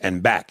mid-90s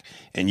and back.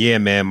 And yeah,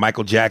 man,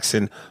 Michael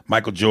Jackson,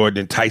 Michael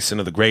Jordan, and Tyson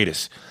are the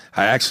greatest.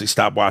 I actually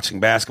stopped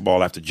watching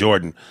basketball after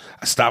Jordan.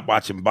 I stopped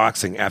watching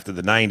boxing after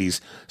the 90s.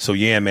 So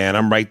yeah, man,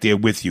 I'm right there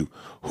with you.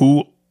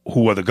 Who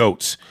are the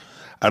GOATs?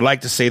 I'd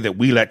like to say that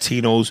we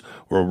Latinos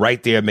were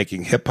right there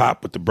making hip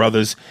hop with the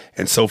brothers.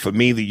 And so for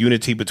me, the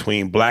unity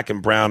between black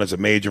and brown is a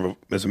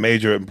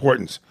major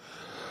importance.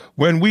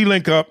 When we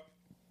link up,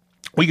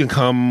 we can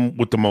come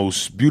with the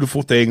most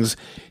beautiful things: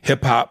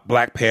 hip hop,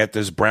 Black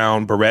Panthers,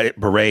 brown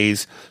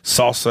berets,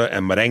 salsa,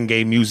 and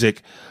merengue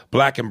music,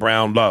 black and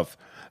brown love.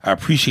 I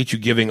appreciate you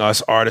giving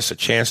us artists a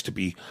chance to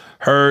be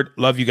heard.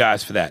 Love you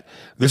guys for that.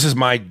 This is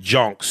my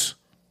jonks.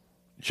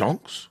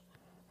 Jonks?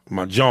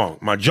 My jong.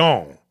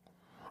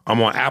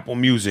 I'm on Apple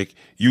Music,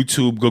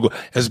 YouTube, Google.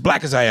 As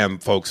black as I am,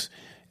 folks,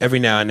 every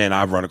now and then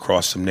I run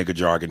across some nigga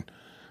jargon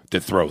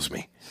that throws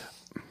me.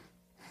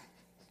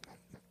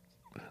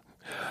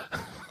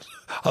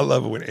 I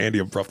love it when Andy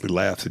abruptly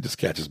laughs. It just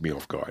catches me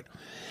off guard.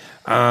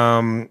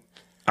 I'm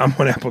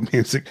on Apple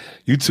Music,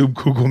 YouTube,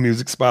 Google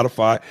Music,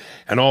 Spotify,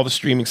 and all the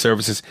streaming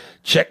services.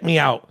 Check me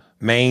out,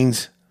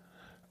 Maine's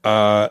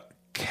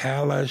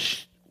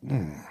Kalashnikov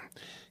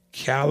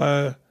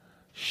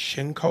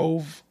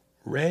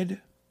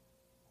Red.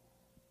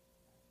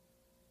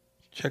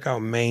 Check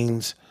out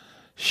Maine's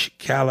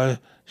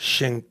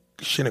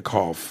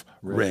Kalashnikov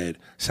Red.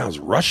 Sounds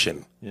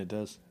Russian. Yeah, it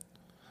does.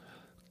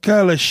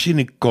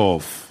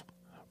 Kalashnikov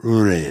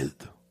Red.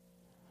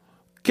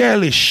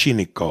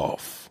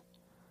 Kalashnikov.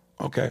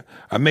 Okay.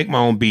 I make my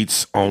own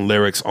beats, own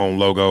lyrics, own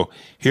logo.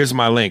 Here's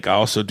my link. I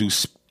also do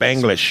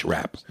Spanglish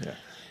rap. Yeah.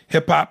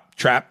 Hip hop,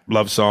 trap,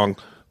 love song.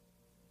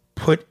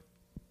 Put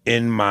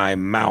in my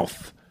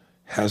mouth.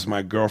 Has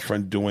my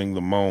girlfriend doing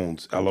the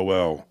moans.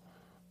 LOL.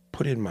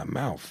 Put in my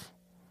mouth.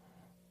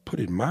 Put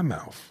in my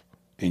mouth.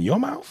 In your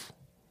mouth?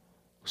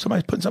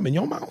 Somebody's putting something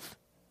in your mouth?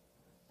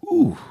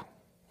 Ooh.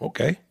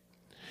 Okay.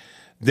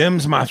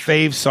 Them's my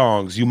fave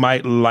songs. You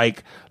might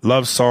like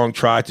love song.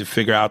 Try to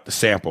figure out the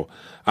sample.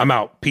 I'm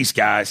out. Peace,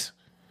 guys.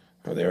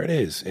 Oh, there it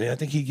is. And I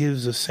think he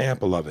gives a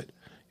sample of it.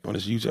 You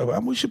want to use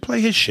it? We should play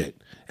his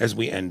shit as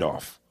we end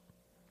off.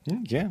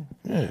 Yeah.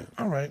 Yeah.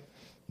 All right.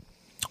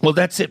 Well,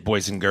 that's it,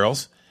 boys and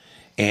girls.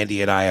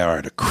 Andy and I are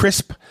at a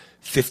crisp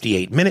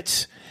 58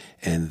 minutes.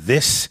 And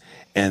this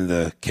and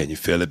the Can You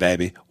Feel It,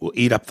 Baby? We'll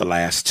eat up the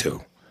last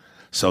two.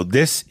 So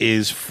this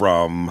is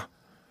from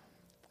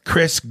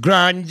Chris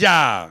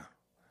Granja.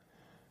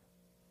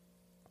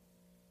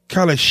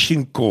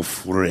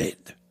 Kalashnikov Red.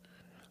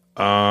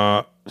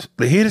 Hear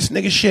this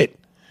nigga shit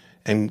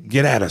and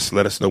get at us.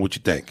 Let us know what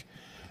you think.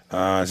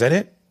 Is that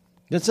it?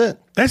 That's it.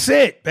 That's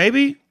it,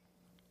 baby.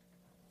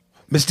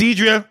 Miss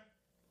Deidre,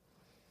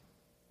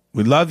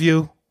 we love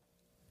you.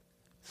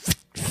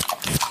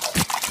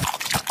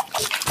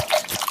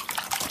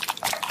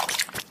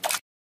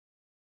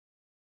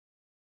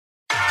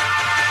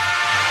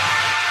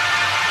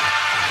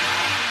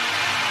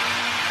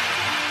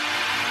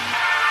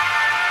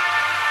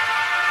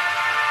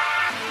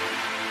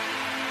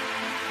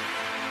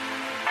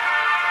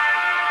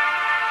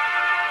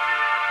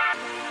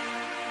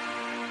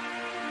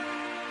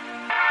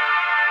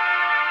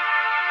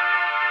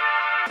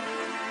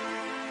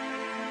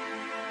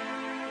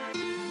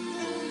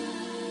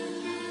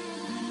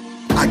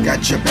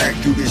 got your back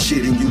through this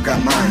shit and you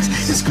got mine.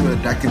 It's good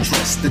I can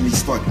trust in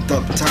these fucked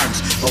up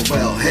times. A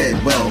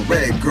well-head,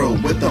 well-read girl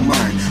with a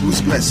mind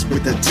who's blessed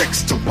with a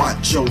text to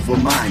watch over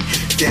mine.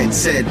 Dead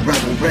said,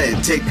 rebel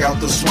red, take out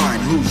the swine.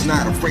 Who's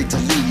not afraid to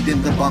lead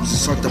in the bombs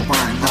is hard to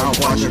find. I'll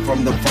watch her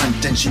from the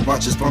front and she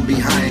watches from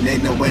behind.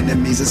 Ain't no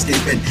enemies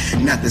escaping,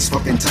 not this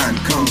fucking time.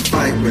 Come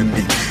fight with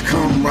me,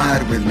 come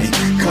ride with me,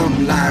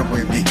 come lie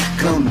with me,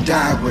 come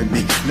die with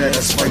me. Let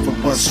us fight for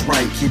what's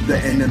right, keep the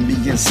enemy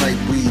in sight.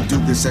 We do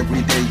this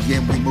every day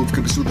and we move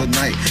creeps through the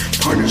night.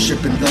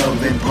 Partnership in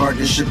love and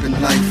partnership in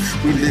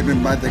life. We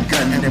living by the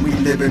gun and we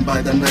living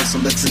by the knife. So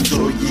let's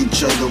enjoy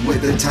each other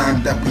with the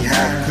time that we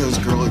have. Cause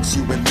girl, it's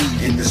you and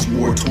me in this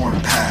war-torn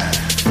path.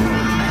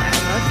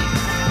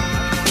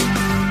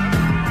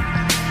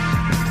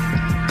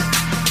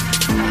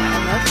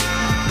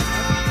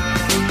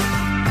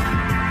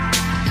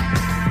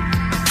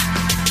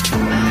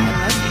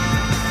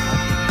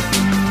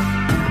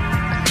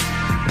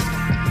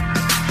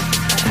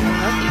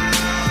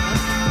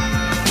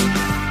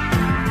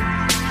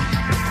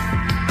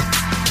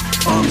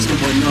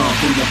 Going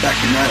off in the back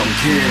and I don't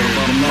care.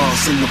 I'm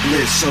lost in the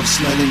bliss of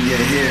smelling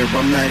your hair.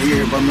 I'm not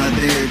here, I'm not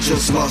there,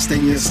 just lost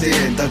in your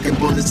stare. Ducking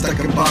bullets,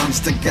 stucking bombs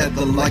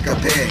together like a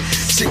pair.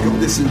 Sick of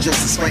this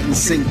injustice, fighting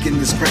sink in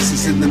this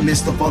crisis. In the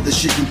midst of all the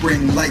shit you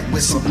bring light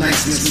with some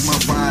niceness. You my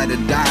ride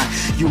or die,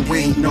 you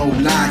ain't no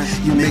lie.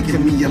 You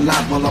making me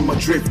alive while I'm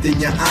adrift in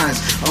your eyes.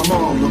 I'm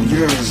all of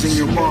yours and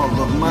you're all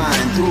of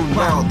mine.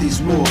 Throughout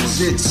these wars,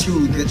 it's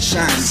you that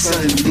shines.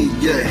 Suddenly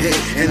you're hit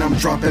and I'm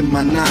dropping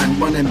my 9.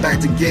 Running back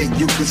to get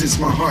you cause it's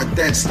my heart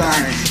that's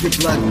dying. Your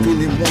blood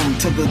feeling warm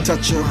to the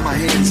touch of my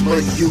hands.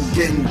 But you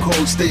getting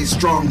cold, stay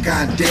strong,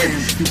 goddamn.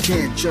 You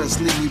can't just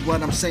leave me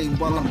what I'm saying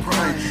while I'm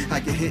crying. I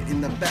get hit in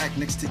the back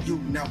next to you,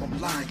 now I'm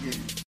lying.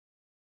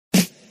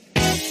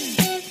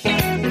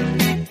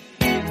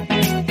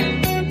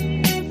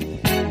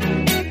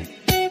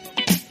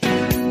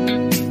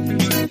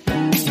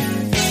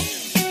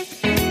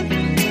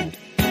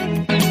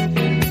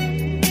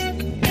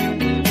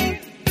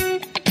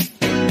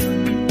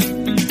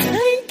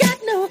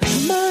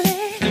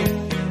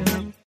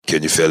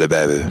 Can you feel it,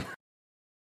 baby?